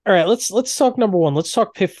 all right, let's talk number one. Let's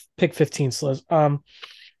talk pick 15, Sliz.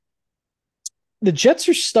 The Jets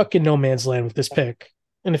are stuck in no man's land with this pick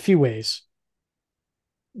in a few ways.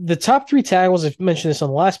 The top three tackles, I've mentioned this on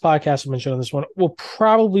the last podcast, I mentioned on this one, will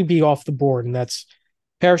probably be off the board, and that's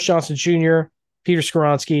Paris Johnson Jr., Peter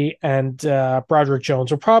Skoronski, and Broderick Jones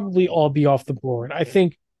will probably all be off the board. I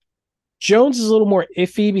think Jones is a little more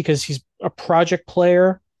iffy because he's a project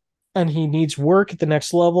player and he needs work at the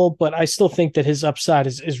next level, but I still think that his upside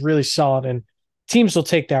is really solid, and teams will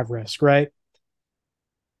take that risk, right?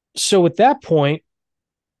 So at that point,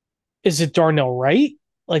 is it Darnell Wright?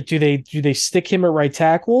 Like, do they stick him at right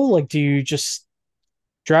tackle? Like, do you just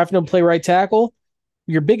draft him to play right tackle?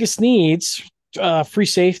 Your biggest needs, free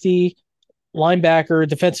safety, linebacker,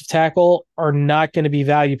 defensive tackle, are not going to be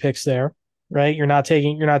value picks there, right? You're not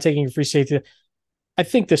taking your free safety. I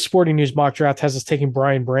think the Sporting News mock draft has us taking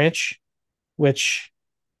Brian Branch, which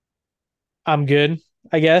I'm good,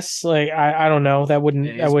 I guess. Like I don't know. That Yeah, wouldn't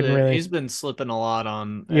that he's wouldn't been really. he's been slipping a lot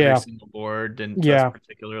on every Yeah, single board. Didn't test yeah,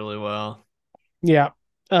 particularly well. yeah.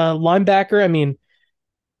 Linebacker. I mean,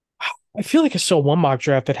 I feel like I saw one mock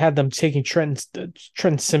draft that had them taking Trent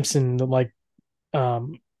Simpson. Like,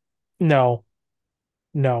 um, no,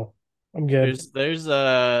 no, I'm good. There's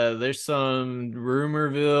some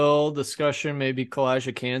rumorville discussion, maybe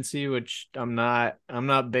Kalijah Cansey, which I'm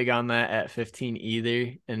not big on that at 15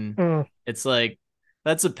 either. And Mm. it's like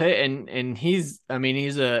that's a pit, and he's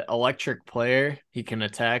a electric player. He can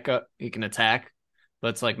attack, but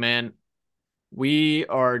it's like, man, we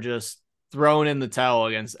are just throwing in the towel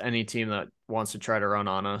against any team that wants to try to run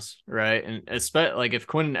on us, right? And especially like if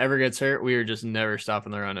Quinn ever gets hurt, we are just never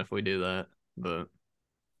stopping the run if we do that. But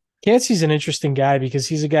Cansey's an interesting guy because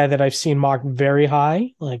he's a guy that I've seen mocked very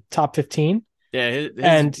high, like top 15. yeah, his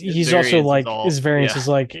And his he's also variance is like his all variance yeah. is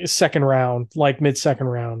like second round, like mid second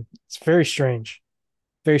round. It's very strange.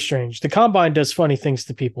 Very strange. The combine does funny things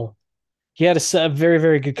to people. He had a very,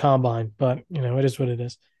 very good combine, but it is what it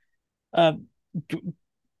is. Uh,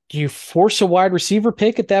 do you force a wide receiver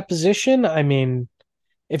pick at that position? I mean,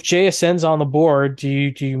 if JSN's on the board, do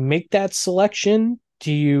you make that selection?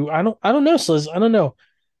 Do you? I don't know, Sliz. I don't know.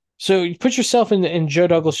 So you put yourself in Joe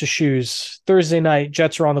Douglas's shoes. Thursday night,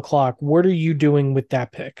 Jets are on the clock. What are you doing with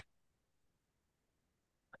that pick?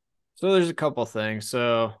 So there's a couple things.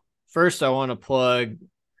 So first I want to plug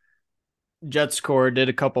Jets Core. Did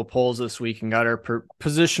a couple polls this week and got our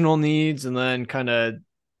positional needs, and then kind of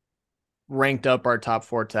ranked up our top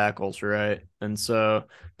 4 tackles, right? And so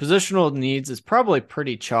positional needs is probably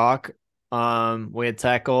pretty chalk. We had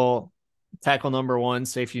tackle number 1,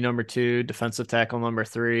 safety number 2, defensive tackle number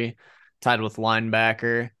 3, tied with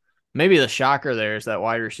linebacker. Maybe the shocker there is that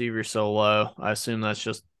wide receiver is so low. I assume that's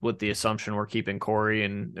just with the assumption we're keeping Corey,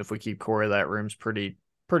 and if we keep Corey, that room's pretty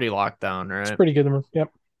locked down, It's right? pretty good.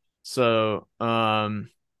 Yep. So,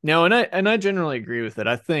 no, and I generally agree with it.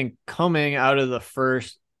 I think coming out of the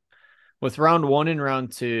first with round 1 and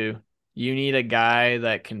round 2, you need a guy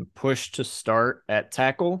that can push to start at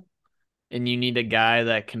tackle, and you need a guy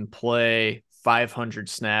that can play 500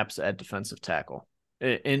 snaps at defensive tackle.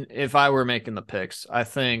 And if I were making the picks, I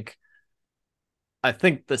think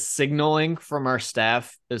the signaling from our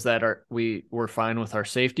staff is that we're fine with our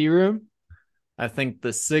safety room. I think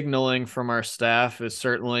the signaling from our staff is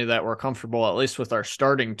certainly that we're comfortable at least with our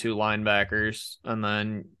starting 2 linebackers, and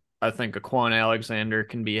then I think Quan Alexander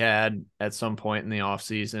can be had at some point in the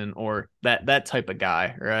offseason, or that type of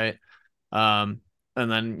guy, right? And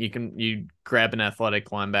then you grab an athletic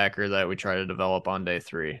linebacker that we try to develop on day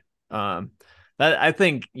 3. That I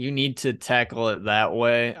think you need to tackle it that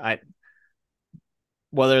way.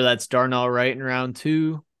 Whether that's Darnell Wright in round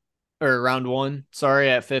 2 or round 1, sorry,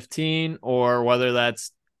 at 15, or whether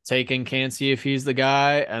that's taking Cansey if he's the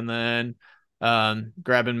guy, and then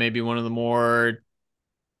grabbing maybe one of the more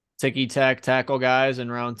ticky-tack tackle guys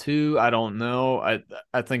in round 2. I don't know.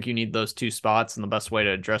 I think you need those 2 spots, and the best way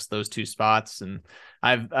to address those 2 spots. And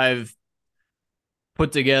I've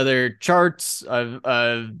put together charts. I've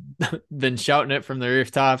been shouting it from the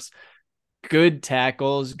rooftops. Good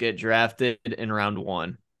tackles get drafted in round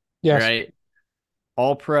 1, Yes. right?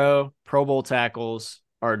 All Pro Bowl tackles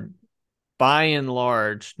are by and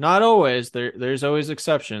large, not always. There's always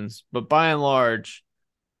exceptions, but by and large,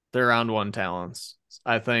 they're round 1 talents.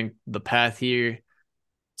 I think the path here,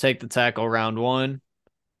 take the tackle round 1,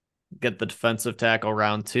 get the defensive tackle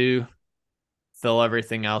round 2, fill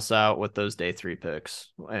everything else out with those day 3 picks,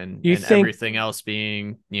 and You think? everything else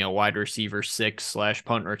being, wide receiver 6 /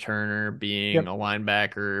 punt returner, being Yep. a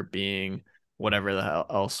linebacker, being whatever the hell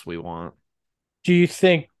else we want. Do you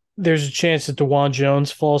think there's a chance that DeJuan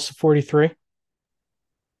Jones falls to 43?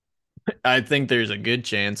 I think there's a good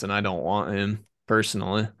chance, and I don't want him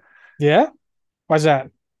personally. Yeah. Why's that?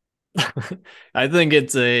 I think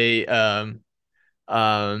it's a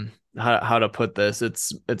how to put this.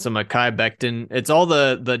 It's a Mekhi Becton. It's all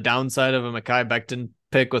the downside of a Mekhi Becton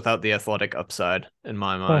pick without the athletic upside in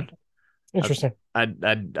my Huh. mind. Interesting.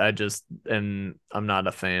 I just, and I'm not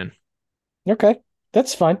a fan. Okay,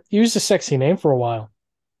 that's fine. He used a sexy name for a while.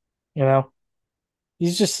 You know,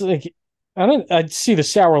 he's just like I see the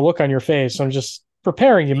sour look on your face. I'm just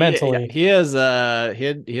preparing you mentally. He has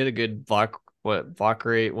he had a good block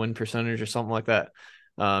rate, win percentage or something like that.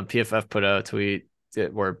 PFF put out a tweet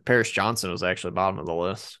where Paris Johnson was actually bottom of the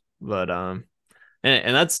list, but and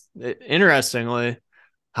that's interestingly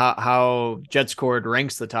how Jets Cord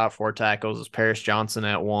ranks the top 4 tackles is Paris Johnson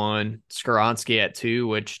at 1, Skoronski at 2,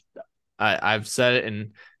 which I've said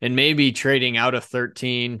it, and maybe trading out of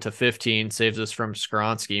 13 to 15 saves us from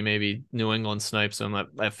Skoronski. Maybe New England snipes him.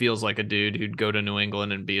 That feels like a dude who'd go to New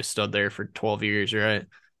England and be a stud there for 12 years, right?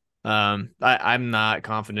 I'm not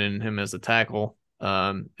confident in him as a tackle.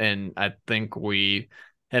 And I think we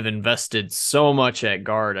have invested so much at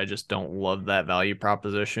guard. I just don't love that value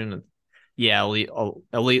proposition. Yeah,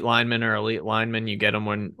 elite linemen or elite linemen, you get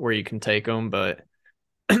them where you can take them, but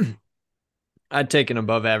I'd take an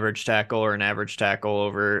above average tackle or an average tackle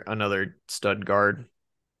over another stud guard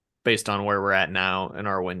based on where we're at now in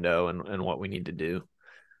our window and what we need to do.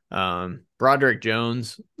 Broderick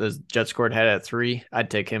Jones, the Jets scored head at 3. I'd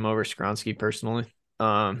take him over Skoronski personally.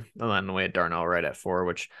 And then we had Darnell right at 4,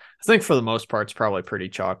 which I think for the most part is probably pretty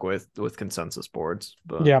chalk with consensus boards.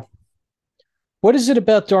 But Yeah. What is it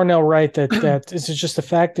about Darnell Wright that is it just the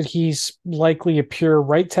fact that he's likely a pure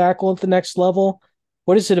right tackle at the next level?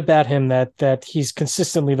 What is it about him that he's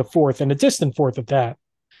consistently the 4th and a distant 4th at that?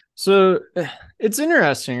 So it's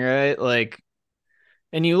interesting, right? Like,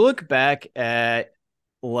 and you look back at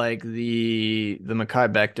like the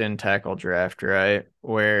Mekhi Becton tackle draft, right?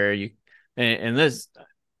 Where and this,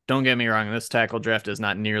 don't get me wrong, this tackle draft is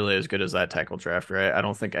not nearly as good as that tackle draft, right? I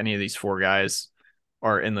don't think any of these 4 guys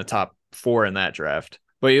are in the top 4 in that draft.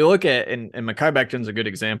 But you look at, and Mekhi Becton's a good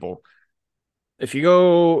example. If you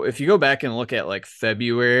go back and look at like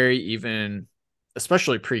February, even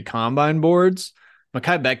especially pre-combine boards,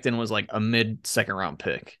 Mekhi Becton was like a mid-second round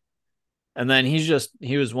pick. And then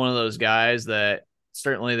he was one of those guys that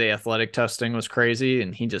certainly the athletic testing was crazy,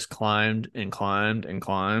 and he just climbed and climbed and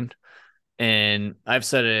climbed. And I've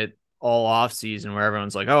said it all off season where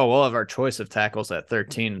everyone's like, "Oh, we'll have our choice of tackles at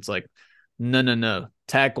 13." It's like, no, no, no.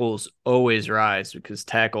 Tackles always rise because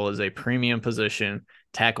tackle is a premium position.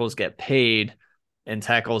 Tackles get paid, and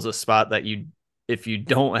tackle is a spot that if you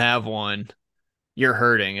don't have one, you're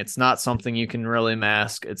hurting. It's not something you can really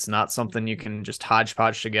mask. It's not something you can just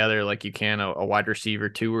hodgepodge together like you can a wide receiver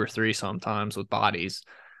 2 or 3 sometimes with bodies.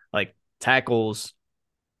 Like tackles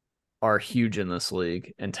are huge in this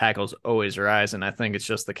league, and tackles always rise. And I think it's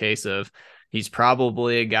just the case of he's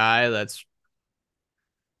probably a guy that's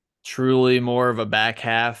truly more of a back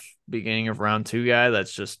half, beginning of round 2 guy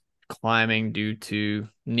that's just climbing due to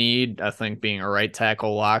need. I think being a right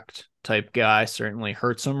tackle locked type guy certainly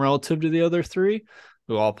hurts him relative to the other 3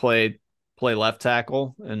 who all play left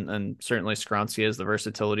tackle, and certainly Skronski has the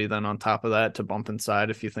versatility then on top of that to bump inside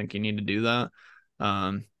if you think you need to do that.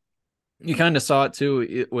 You kind of saw it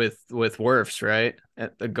too with Wirfs, right?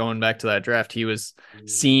 Going back to that draft, he was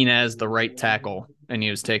seen as the right tackle, and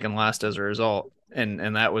he was taken last as a result.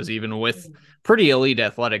 And that was even with pretty elite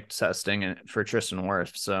athletic testing for Tristan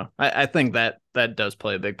Wirfs. So I think that does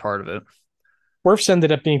play a big part of it. Wirfs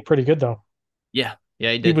ended up being pretty good though. Yeah, he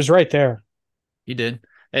He did. was right there. He did.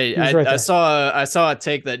 Hey, He was right I there. saw a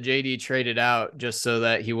take that JD traded out just so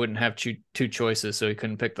that he wouldn't have two choices, so he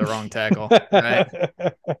couldn't pick the wrong tackle. Right?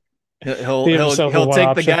 He'll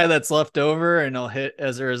take the guy that's left over, and he'll hit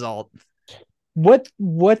as a result. What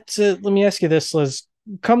let me ask you this, Liz.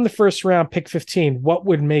 Come the first round, pick 15, what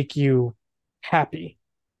would make you happy?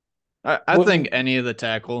 I think any of the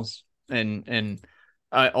tackles, and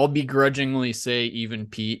I'll begrudgingly say even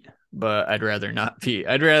Pete, but I'd rather not Pete.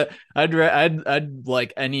 I'd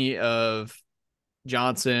like any of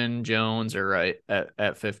Johnson, Jones, or Wright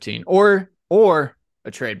at 15, or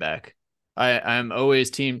a trade back. I'm always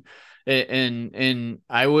team, and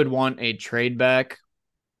I would want a trade back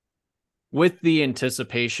with the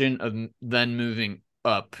anticipation of then moving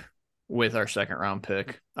up with our second round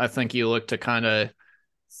pick. I think you look to kind of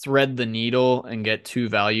thread the needle and get 2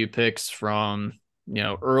 value picks from,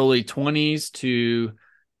 early 20s to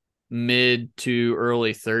mid to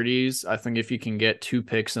early 30s. I think if you can get 2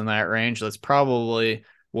 picks in that range, that's probably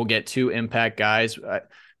will get 2 impact guys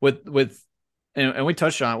with and we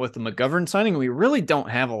touched on it with the McGovern signing. We really don't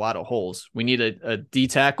have a lot of holes. We need a D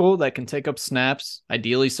tackle that can take up snaps,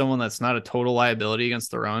 ideally someone that's not a total liability against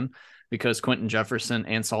the run, because Quentin Jefferson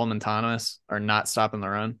and Solomon Thomas are not stopping the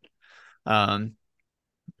run.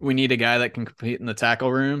 We need a guy that can compete in the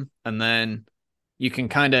tackle room, and then you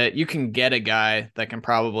can get a guy that can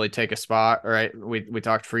probably take a spot. Right? We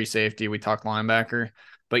talked free safety, we talked linebacker,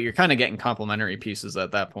 but you're kind of getting complementary pieces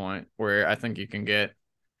at that point where I think you can get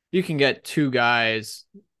 2 guys.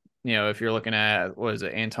 If you're looking at, what is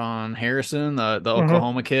it, Anton Harrison, the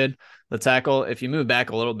Oklahoma kid, the tackle. If you move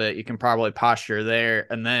back a little bit, you can probably posture there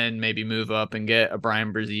and then maybe move up and get a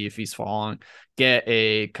Brian Brzee if he's falling. Get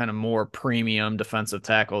a kind of more premium defensive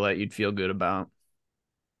tackle that you'd feel good about.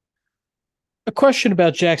 A question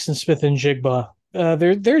about Jackson Smith and Jigba.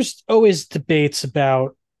 There's always debates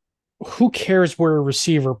about who cares where a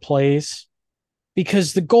receiver plays,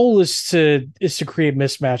 because the goal is to create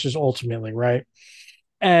mismatches ultimately, right?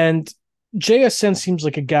 And JSN seems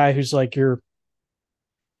like a guy who's like your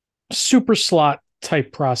super slot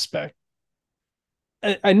type prospect.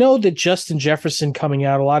 I know that Justin Jefferson coming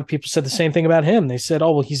out, a lot of people said the same thing about him. They said,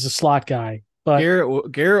 "Oh, well, he's a slot guy." But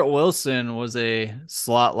Garrett Wilson was a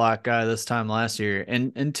slot lock guy this time last year,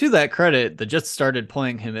 and to that credit, the Jets started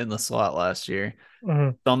playing him in the slot last year.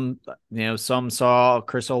 Some saw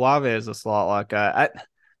Chris Olave as a slot lock guy.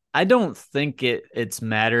 I don't think it's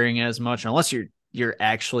mattering as much unless you're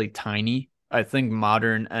actually tiny. I think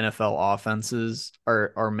modern NFL offenses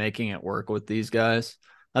are making it work with these guys.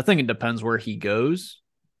 I think it depends where he goes,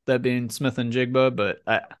 that being Smith and Jigba, but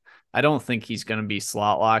I don't think he's going to be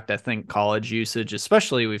slot locked. I think college usage,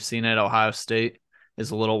 especially we've seen at Ohio State,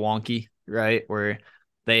 is a little wonky, right? Where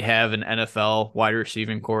they have an NFL wide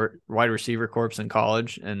receiver corps in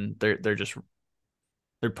college, and they're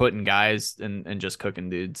putting guys and just cooking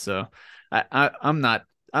dudes. So I'm not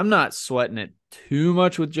sweating it too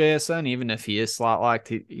much with JSN. Even if he is slot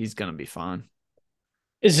locked, he's going to be fine.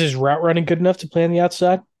 Is his route running good enough to play on the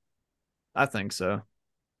outside? I think so.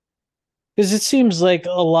 Because it seems like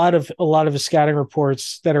a lot of his scouting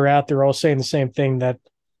reports that are out there all saying the same thing, that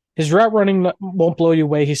his route running won't blow you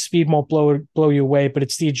away, his speed won't blow you away, but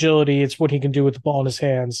it's the agility, it's what he can do with the ball in his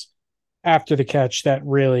hands after the catch that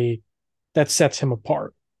sets him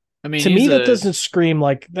apart. I mean, to me, that doesn't scream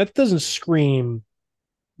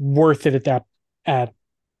worth it at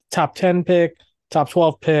top 10 pick, top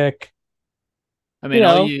 12 pick. I You mean,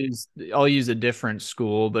 know, I'll use a different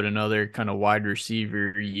school, but another kind of wide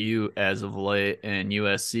receiver you as of late in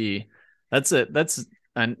USC. That's a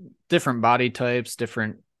different body types,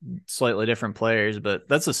 slightly different players, but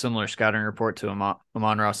that's a similar scouting report to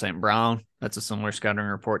Amon-Ra St. Brown. That's a similar scouting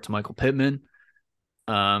report to Michael Pittman.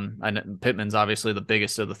 I know Pittman's obviously the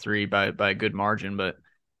biggest of the three by a good margin, but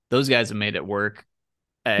those guys have made it work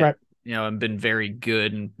at right. and been very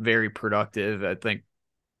good and very productive. I think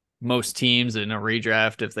most teams in a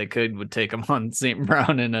redraft, if they could, would take him on St.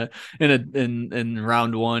 Brown in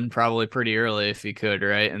round one, probably pretty early if he could,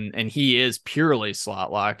 right? And he is purely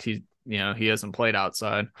slot locked. He hasn't played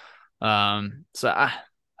outside. So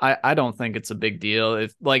I don't think it's a big deal.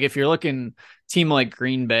 If you're looking team like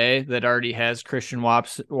Green Bay that already has Christian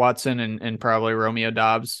Watson and probably Romeo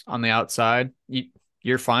Dobbs on the outside,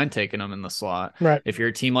 you're fine taking them in the slot. Right. If you're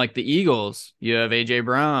a team like the Eagles, you have AJ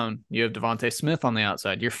Brown, you have Devontae Smith on the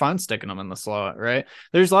outside, you're fine sticking them in the slot, right?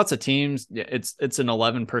 There's lots of teams. It's an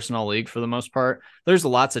 11 personnel league for the most part. There's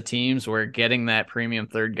lots of teams where getting that premium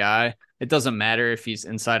third guy, it doesn't matter if he's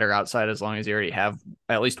inside or outside, as long as you already have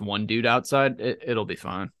at least one dude outside, it'll be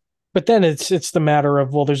fine. But then it's the matter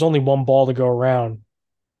of, well, there's only one ball to go around,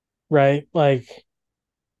 right? Like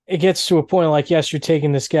it gets to a point like, yes, you're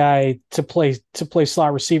taking this guy to play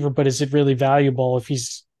slot receiver, but is it really valuable if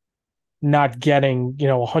he's not getting,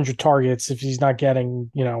 100 targets, if he's not getting,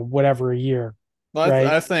 whatever a year, Well, right?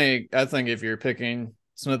 I think if you're picking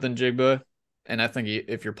Smith and Jigba, and I think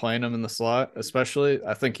if you're playing them in the slot, especially,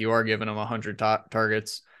 I think you are giving them 100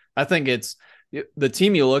 targets. I think it's the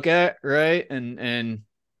team you look at, right, and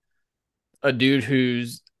a dude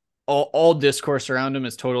who's all discourse around him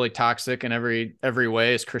is totally toxic in every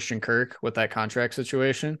way is Christian Kirk with that contract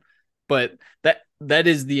situation. But that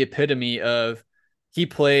is the epitome of he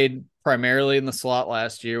played primarily in the slot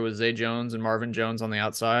last year with Zay Jones and Marvin Jones on the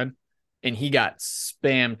outside, and he got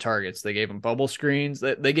spam targets. They gave him bubble screens.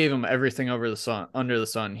 They gave him everything under the sun.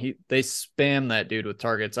 They spam that dude with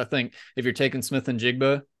targets. I think if you're taking Smith and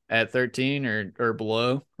Jigba at 13 or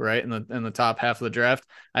below, right, in the top half of the draft,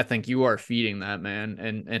 I think you are feeding that man,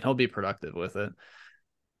 and he'll be productive with it.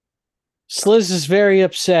 Sliz is very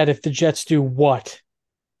upset if the Jets do what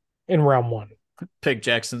in round one. Pick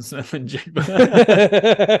Jackson Smith and Jigba.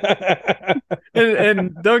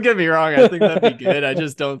 and don't get me wrong, I think that'd be good. I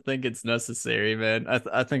just don't think it's necessary, man.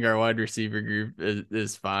 I think our wide receiver group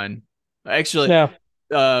is fine. Actually,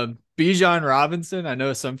 No. Bijan Robinson, I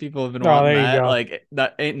know some people have been Oh, wanting there you that. go. Like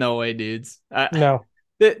that ain't no way, dudes. No.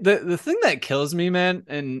 The thing that kills me, man,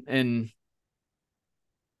 and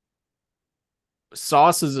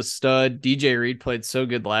Sauce is a stud. DJ Reed played so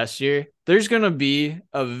good last year. There's going to be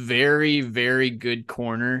a very, very good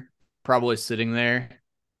corner probably sitting there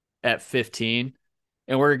at 15.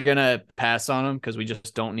 And we're going to pass on him because we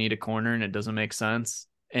just don't need a corner and it doesn't make sense.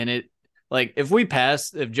 And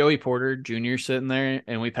if Joey Porter Jr. sitting there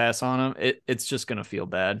and we pass on him, it's just going to feel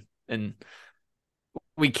bad. And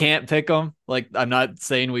we can't pick him. Like, I'm not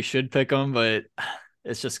saying we should pick him, but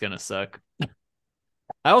it's just going to suck.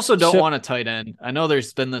 I also don't want a tight end. I know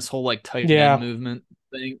there's been this whole like tight end movement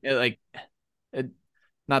thing.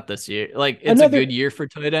 Not this year. Like it's a good year for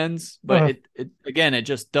tight ends, but it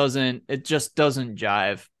just doesn't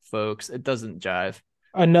jive, folks. It doesn't jive.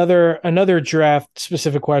 Another draft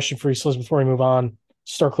specific question for you, Sliz, before we move on.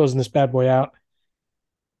 Start closing this bad boy out.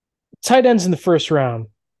 Tight ends in the first round.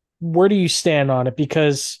 Where do you stand on it?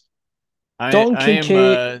 Because Dalton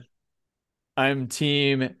Kincaid. I'm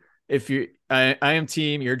team. I am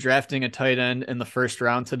team. You're drafting a tight end in the first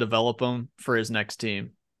round to develop him for his next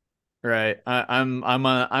team, right?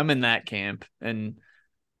 I'm in that camp, and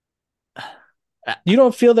you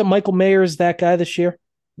don't feel that Michael Mayer is that guy this year?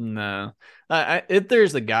 No, if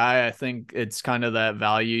there's a guy, I think it's kind of that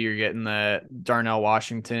value you're getting that Darnell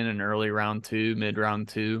Washington in early round 2, mid round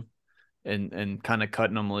 2, and kind of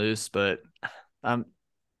cutting them loose. But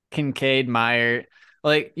Kincaid, Meyer.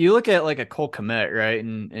 Like you look at like a Cole Kmet, right?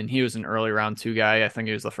 And he was an early round 2 guy. I think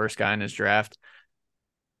he was the first guy in his draft.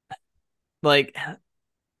 Like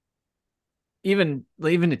even a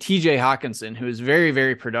TJ Hawkinson, who is very,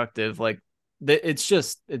 very productive. Like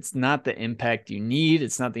it's not the impact you need.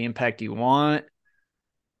 It's not the impact you want.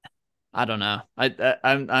 I don't know.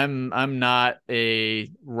 I'm not a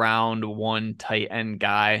round 1 tight end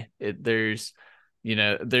guy.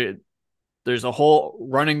 There's a whole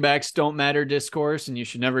running backs don't matter discourse, and you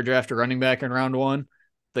should never draft a running back in round 1.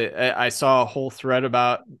 I saw a whole thread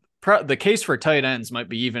about the case for tight ends might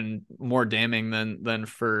be even more damning than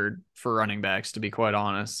for running backs, to be quite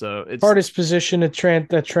honest. So it's hardest position that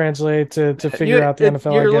translate to figure out the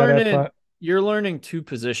NFL. You're I get learning, it, but you're learning two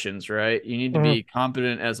positions, right? You need to Mhm. be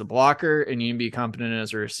competent as a blocker and you need to be competent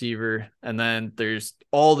as a receiver. And then there's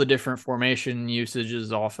all the different formation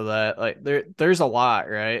usages off of that. Like there's a lot,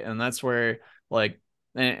 right? And that's where like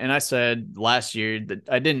and I said last year that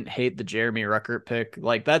I didn't hate the Jeremy Ruckert pick.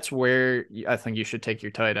 Like that's where I think you should take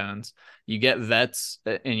your tight ends. You get vets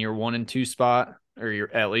in your 1 and 2 spot, or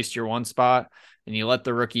your at least your one spot, and you let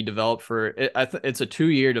the rookie develop for it. It's a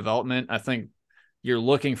 2-year development. I think you're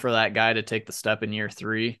looking for that guy to take the step in year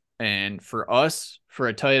 3. And for us, for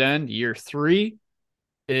a tight end, year 3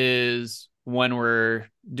 is when we're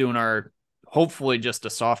doing our hopefully just a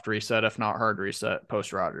soft reset, if not hard reset,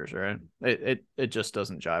 post Rodgers, right? It just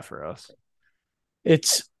doesn't jive for us.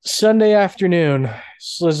 It's Sunday afternoon.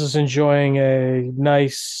 Sliz is enjoying a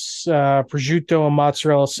nice prosciutto and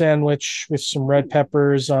mozzarella sandwich with some red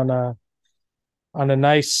peppers on a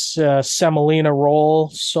nice semolina roll,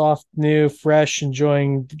 soft, new, fresh.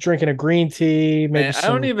 Enjoying drinking a green tea, maybe Man, some I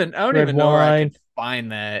don't red even know where I could wine.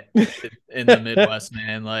 find that in the Midwest,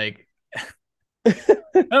 man. Like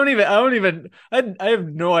I don't even I have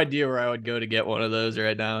no idea where I would go to get one of those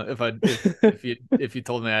right now if you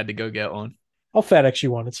told me I had to go get one. I'll FedEx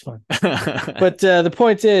you one. It's fine. But the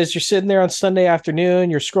point is, you're sitting there on Sunday afternoon,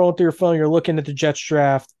 you're scrolling through your phone, you're looking at the Jets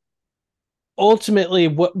draft. Ultimately,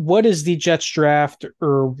 what is the Jets draft,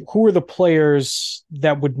 or who are the players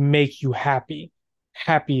that would make you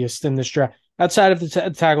happiest in this draft? Outside of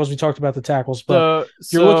the tackles, we talked about the tackles, but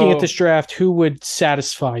you're looking at this So draft, who would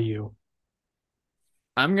satisfy you?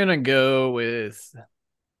 I'm gonna go with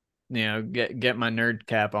get my nerd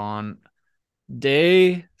cap on.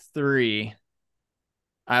 Day 3,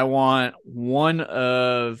 I want one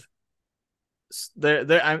of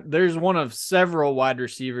there's one of several wide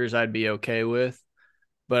receivers I'd be okay with,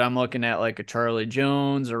 but I'm looking at like a Charlie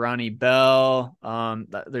Jones, a Ronnie Bell.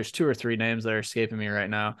 There's 2 or 3 names that are escaping me right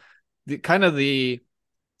now. The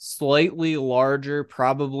slightly larger,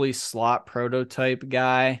 probably slot prototype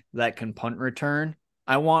guy that can punt return.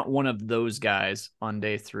 I want one of those guys on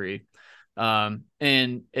day 3. And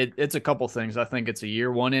it's a couple things. I think it's a year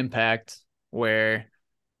 1 impact where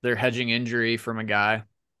they're hedging injury from a guy.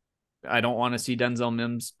 I don't want to see Denzel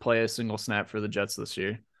Mims play a single snap for the Jets this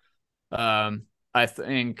year. I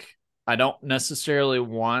think I don't necessarily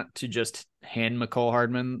want to just hand McCole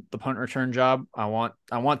Hardman the punt return job. I want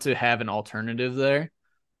to have an alternative there.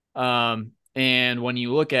 And when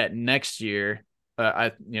you look at next year,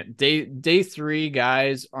 day 3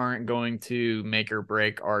 guys aren't going to make or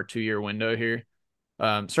break our 2-year window here.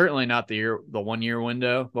 Certainly not the 1-year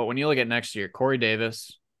window. But when you look at next year, Corey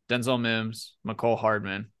Davis, Denzel Mims, McCole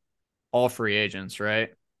Hardman, all free agents, right?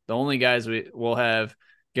 The only guys we will have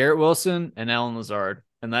Garrett Wilson and Allen Lazard,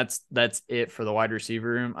 and that's it for the wide receiver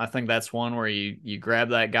room. I think that's one where you grab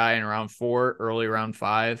that guy in round 4, early round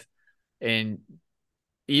 5, and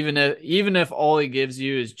even if all he gives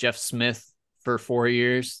you is Jeff Smith for 4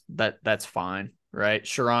 years, that's fine, right?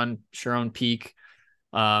 Sharon Peak.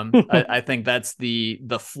 I think that's the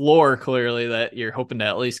floor clearly that you're hoping to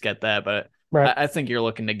at least get that, but Right. I think you're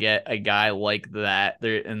looking to get a guy like that.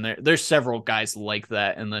 There's several guys like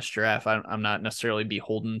that in this draft. I'm not necessarily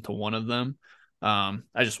beholden to one of them. I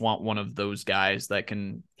just want one of those guys that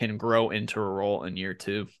can grow into a role in year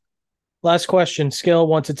 2. Last question. Scale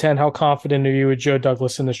 1 to 10. How confident are you with Joe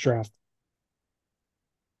Douglas in this draft?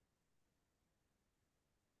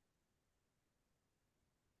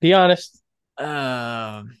 Be honest.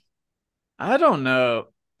 I don't know.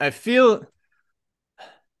 I feel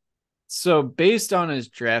so based on his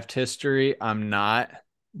draft history, I'm not,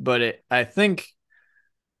 but I think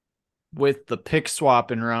with the pick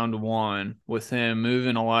swap in round 1, with him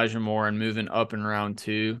moving Elijah Moore and moving up in round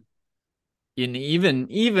 2, and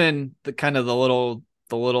even the kind of the little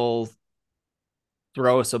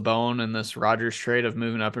throw us a bone in this Rodgers trade of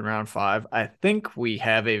moving up in round 5, I think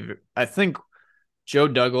Joe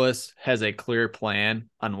Douglas has a clear plan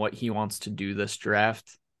on what he wants to do this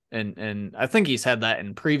draft. And I think he's had that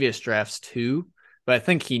in previous drafts too, but I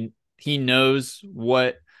think he knows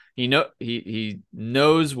what he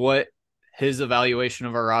knows what his evaluation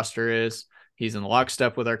of our roster is. He's in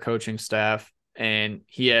lockstep with our coaching staff, and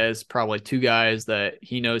he has probably 2 guys that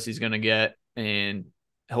he knows he's going to get, and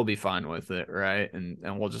he'll be fine with it, right?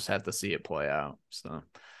 And we'll just have to see it play out. So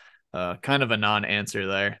kind of a non-answer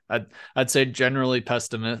there. I'd say generally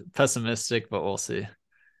pessimistic, but we'll see.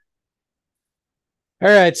 All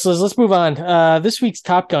right, so let's move on. This week's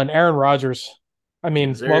Top Gun, Aaron Rodgers. I mean,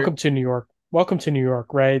 Yes, sir. welcome to New York. Welcome to New York,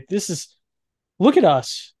 right? Look at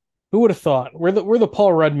us. Who would have thought? We're the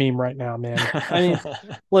Paul Rudd meme right now, man. I mean,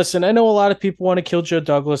 listen, I know a lot of people want to kill Joe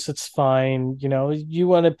Douglas. It's fine. You know, you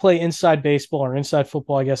want to play inside baseball or inside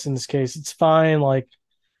football, I guess in this case, it's fine. Like,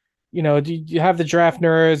 you know, you have the draft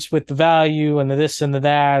nerds with the value and the this and the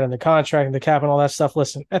that and the contract and the cap and all that stuff.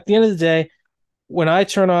 Listen, at the end of the day, when I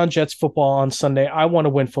turn on Jets football on Sunday, I want to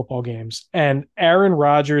win football games. And Aaron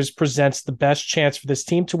Rodgers presents the best chance for this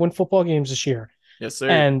team to win football games this year. Yes, sir.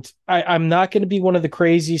 And I'm not going to be one of the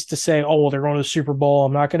crazies to say, oh, well, they're going to the Super Bowl.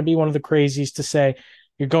 I'm not going to be one of the crazies to say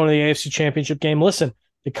you're going to the AFC Championship game. Listen,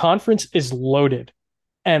 the conference is loaded,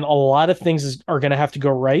 and a lot of things are going to have to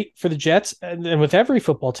go right for the Jets. And with every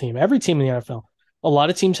football team, every team in the NFL, a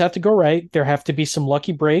lot of teams have to go right. There have to be some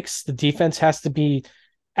lucky breaks. The defense has to be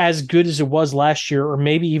as good as it was last year, or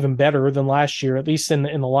maybe even better than last year, at least in the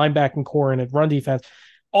linebacking core and at run defense.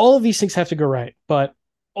 All of these things have to go right. But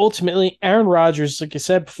ultimately, Aaron Rodgers, like I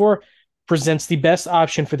said before, presents the best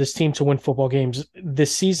option for this team to win football games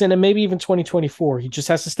this season and maybe even 2024. He just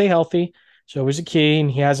has to stay healthy. So always a key, and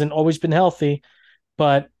he hasn't always been healthy.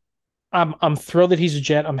 But I'm thrilled that he's a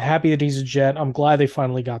Jet. I'm happy that he's a Jet. I'm glad they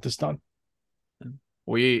finally got this done.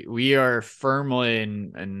 We are firmly,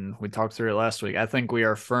 and we talked through it last week, I think we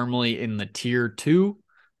are firmly in the tier 2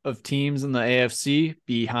 of teams in the AFC,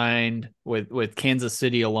 behind with Kansas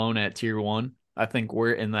City alone at tier 1. I think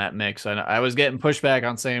we're in that mix. I was getting pushback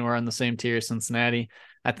on saying we're on the same tier as Cincinnati.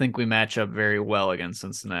 I think we match up very well against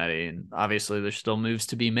Cincinnati, and obviously there's still moves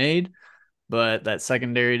to be made, but that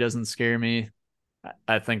secondary doesn't scare me.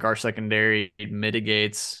 I think our secondary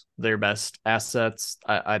mitigates their best assets.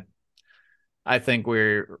 I think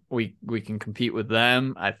we can compete with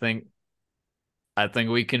them. I think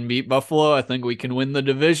we can beat Buffalo. I think we can win the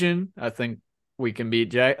division. I think we can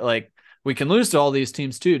beat we can lose to all these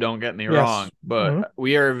teams too, don't get me wrong, but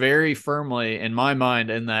we are very firmly, in my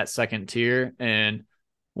mind, in that second tier. And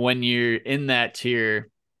when you're in that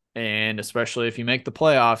tier, and especially if you make the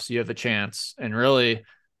playoffs, you have a chance. And really,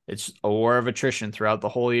 it's a war of attrition throughout the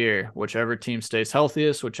whole year. Whichever team stays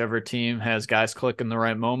healthiest, whichever team has guys click in the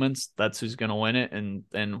right moments, that's who's going to win it.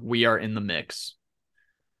 And we are in the mix.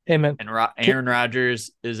 Amen. And Aaron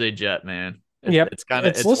Rodgers is a Jet, man. It's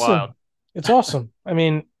listen, wild. It's awesome. I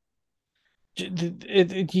mean,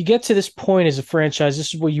 you get to this point as a franchise,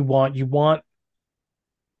 this is what you want. You want,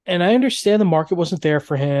 and I understand the market wasn't there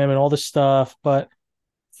for him and all this stuff, but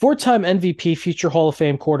 4-time MVP, future Hall of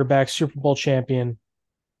Fame quarterback, Super Bowl champion,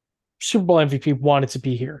 Super Bowl MVP wanted to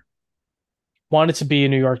be here, wanted to be a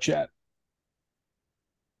New York Jet.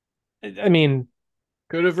 I mean,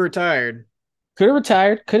 could have retired. Could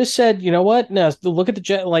have said, you know what? No, look at the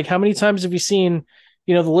Jet. Like, how many times have you seen,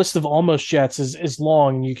 you know, the list of almost Jets is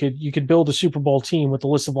long, and you could build a Super Bowl team with the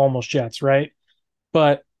list of almost Jets, right?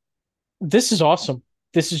 But this is awesome.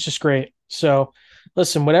 This is just great. So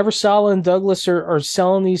listen, whatever Saleh and Douglas are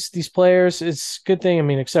selling these players, it's a good thing. I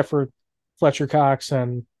mean, except for Fletcher Cox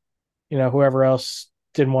and, you know, whoever else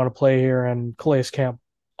didn't want to play here, and Calais Camp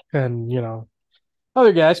and, you know,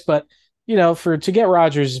 other guys. But, you know, to get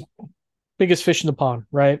Rodgers, biggest fish in the pond,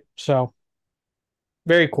 right? So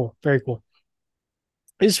very cool. Very cool.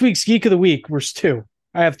 This week's Geek of the Week was 2.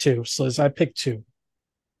 I have 2, Sliz. I picked 2.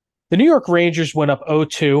 The New York Rangers went up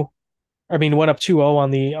 0-2. I mean, went up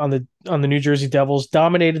 2-0 on the New Jersey Devils,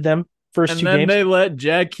 dominated them first 2 games. And then they let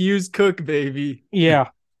Jack Hughes cook, baby. Yeah.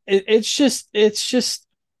 It's just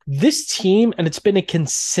this team, and it's been a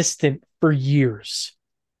consistent for years.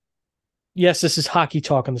 Yes, this is hockey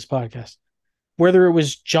talk on this podcast. Whether it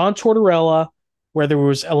was John Tortorella, whether it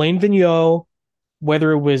was Alain Vigneault,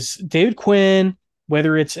 whether it was David Quinn,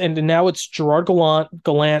 whether it's, and now it's Gerard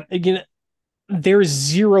Gallant, again, there is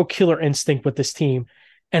zero killer instinct with this team,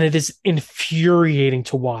 and it is infuriating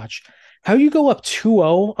to watch. How you go up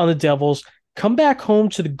 2-0 on the Devils, come back home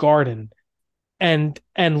to the Garden, and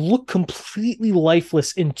look completely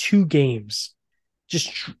lifeless in 2 games.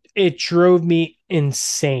 It drove me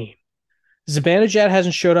insane. Zibanejad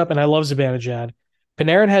hasn't showed up, and I love Zibanejad.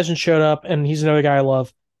 Panarin hasn't showed up, and he's another guy I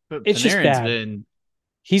love. But it's Panarin's just bad.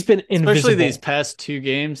 He's been invisible. Especially these past 2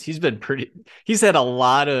 games, he's had a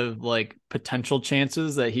lot of like potential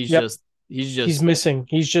chances that he's missing.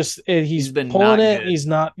 He's been pulling it. Good. He's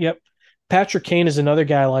not. Yep. Patrick Kane is another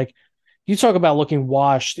guy. Like, you talk about looking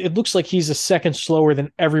washed. It looks like he's a second slower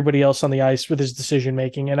than everybody else on the ice with his decision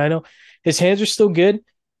making. And I know his hands are still good,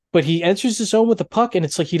 but he enters the zone with the puck, and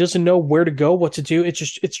it's like he doesn't know where to go, what to do.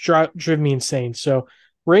 It's driven me insane. So,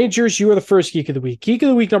 Rangers, you are the first Geek of the Week. Geek of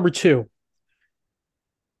the Week number 2.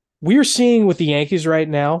 We are seeing with the Yankees right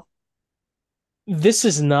now, this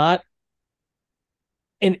is not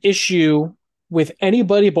an issue with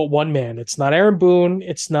anybody but one man. It's not Aaron Boone.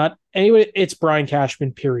 It's not anybody. It's Brian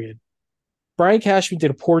Cashman, period. Brian Cashman did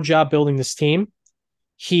a poor job building this team.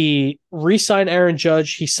 He re-signed Aaron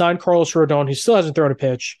Judge. He signed Carlos Rodon, who still hasn't thrown a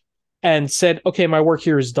pitch, and said, okay, my work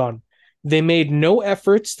here is done. They made no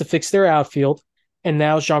efforts to fix their outfield, and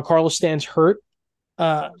now Giancarlo Stanton's hurt.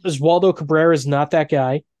 Oswaldo Cabrera is not that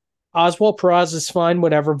guy. Oswald Peraza is fine,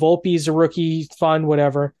 whatever. Volpe is a rookie, fine,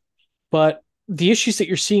 whatever. But the issues that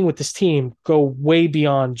you're seeing with this team go way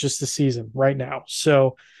beyond just the season right now.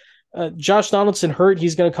 So Josh Donaldson hurt.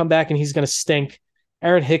 He's going to come back and he's going to stink.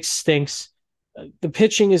 Aaron Hicks stinks. The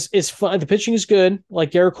pitching is fun. The pitching is good.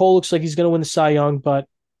 Like Garrett Cole looks like he's going to win the Cy Young, but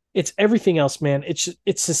it's everything else, man. It's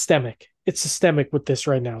systemic. It's systemic with this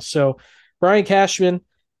right now. So Brian Cashman,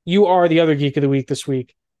 you are the other geek of the week this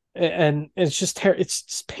week, and it's just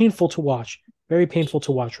it's painful to watch. Very painful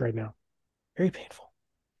to watch right now. Very painful.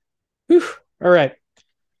 Whew. All right.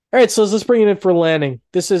 So let's bring it in for landing.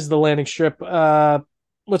 This is the landing strip.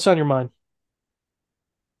 What's on your mind?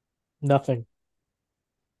 Nothing.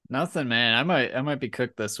 Nothing, man. I might be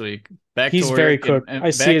cooked this week. Back He's to work. very cooked. And I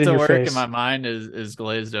see it in your face. And my mind is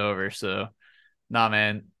glazed over. So, nah,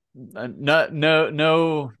 man.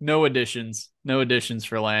 No additions. No additions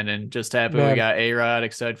for Landon. Just happy we got A-Rod.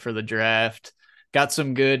 Excited for the draft. Got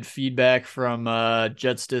some good feedback from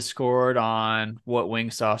Jets Discord on what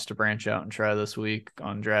wing sauce to branch out and try this week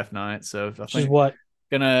on draft night. So I think what?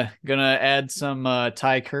 Gonna add some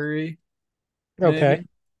Thai curry. Okay.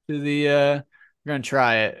 To the we're gonna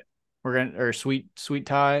try it. Or sweet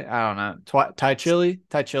Thai. I don't know. Thai chili.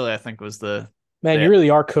 Thai chili, I think was the. Man, you really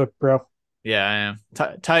are cooked, bro. Yeah, I am.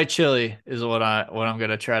 Thai chili is what I'm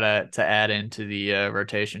gonna try to add into the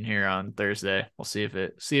rotation here on Thursday. We'll see if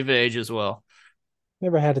it ages well.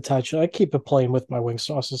 Never had a Thai chili. I keep it plain with my wing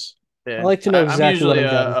sauces. Yeah. I like to know exactly what I'm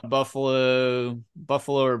getting. I'm usually a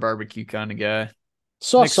buffalo or barbecue kind of guy.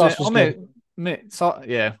 Sauce was good.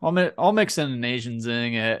 I'll mix in an Asian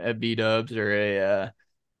zing at B-dubs or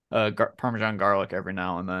a Parmesan garlic every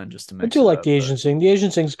now and then just to mix. I do like the Asian zing. The Asian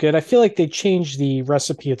zing's good. I feel like they changed the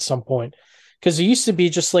recipe at some point because it used to be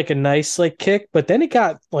just like a nice like kick, but then it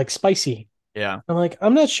got like spicy. Yeah,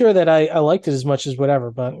 I'm not sure that I liked it as much as whatever,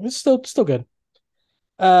 but it's still good.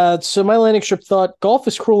 So my landing strip thought golf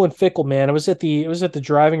is cruel and fickle, man. I was at the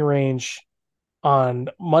driving range on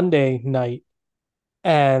Monday night,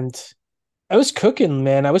 and I was cooking,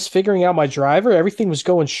 man. I was figuring out my driver. Everything was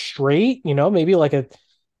going straight, maybe like a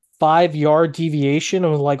 5-yard deviation. I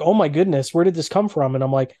was like, oh my goodness, where did this come from? And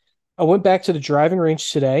I'm like, I went back to the driving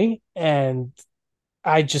range today and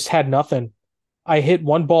I just had nothing. I hit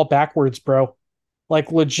one ball backwards, bro.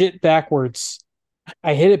 Like legit backwards.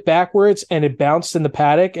 I hit it backwards and it bounced in the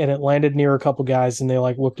paddock and it landed near a couple guys and they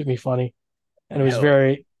like looked at me funny. And it was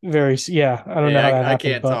very, very, yeah. I don't know how that happened. I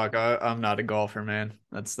can't talk. I'm not a golfer, man.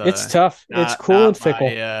 It's tough. It's cruel and fickle.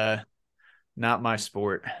 Not my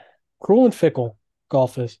sport. Cruel and fickle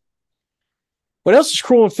golf is. What else is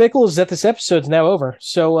cruel and fickle is that this episode's now over.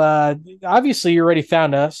 So obviously you already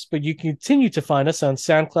found us, but you can continue to find us on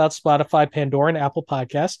SoundCloud, Spotify, Pandora, and Apple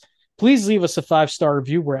Podcasts. Please leave us a 5-star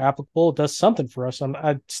review where applicable. It does something for us.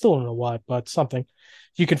 I still don't know why, but something.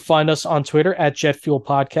 You can find us on Twitter at Jet Fuel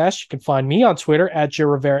Podcast. You can find me on Twitter at Joe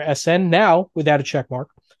Rivera SN, now without a check mark.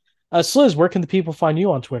 Sliz, where can the people find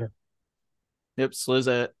you on Twitter? Yep, Sliz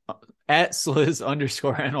at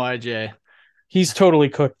Sliz_NYJ. He's totally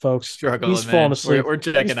cooked, folks. He's falling asleep. We're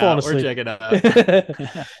checking out. We're checking out.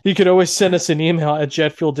 You can always send us an email at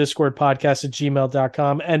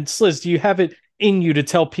jetfueldiscordpodcast@gmail.com. And Sliz, do you have it in you to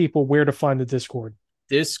tell people where to find the Discord?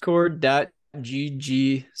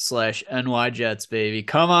 Discord.gg/NYJets, baby.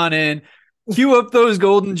 Come on in. Cue up those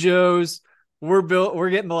Golden Joes. We're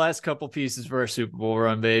getting the last couple pieces for our Super Bowl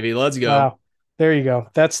run, baby. Let's go. Wow. There you go.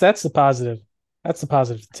 That's the positive. That's the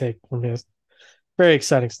positive to take from this. Very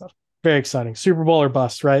exciting stuff. Very exciting. Super Bowl or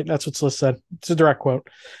bust, right? That's what Sliz said. It's a direct quote.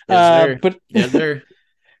 Yes, sir. Yes, sir.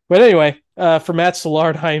 But anyway, for Matt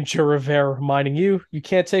Soulard, I am Joe Rivera reminding you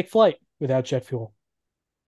can't take flight without jet fuel.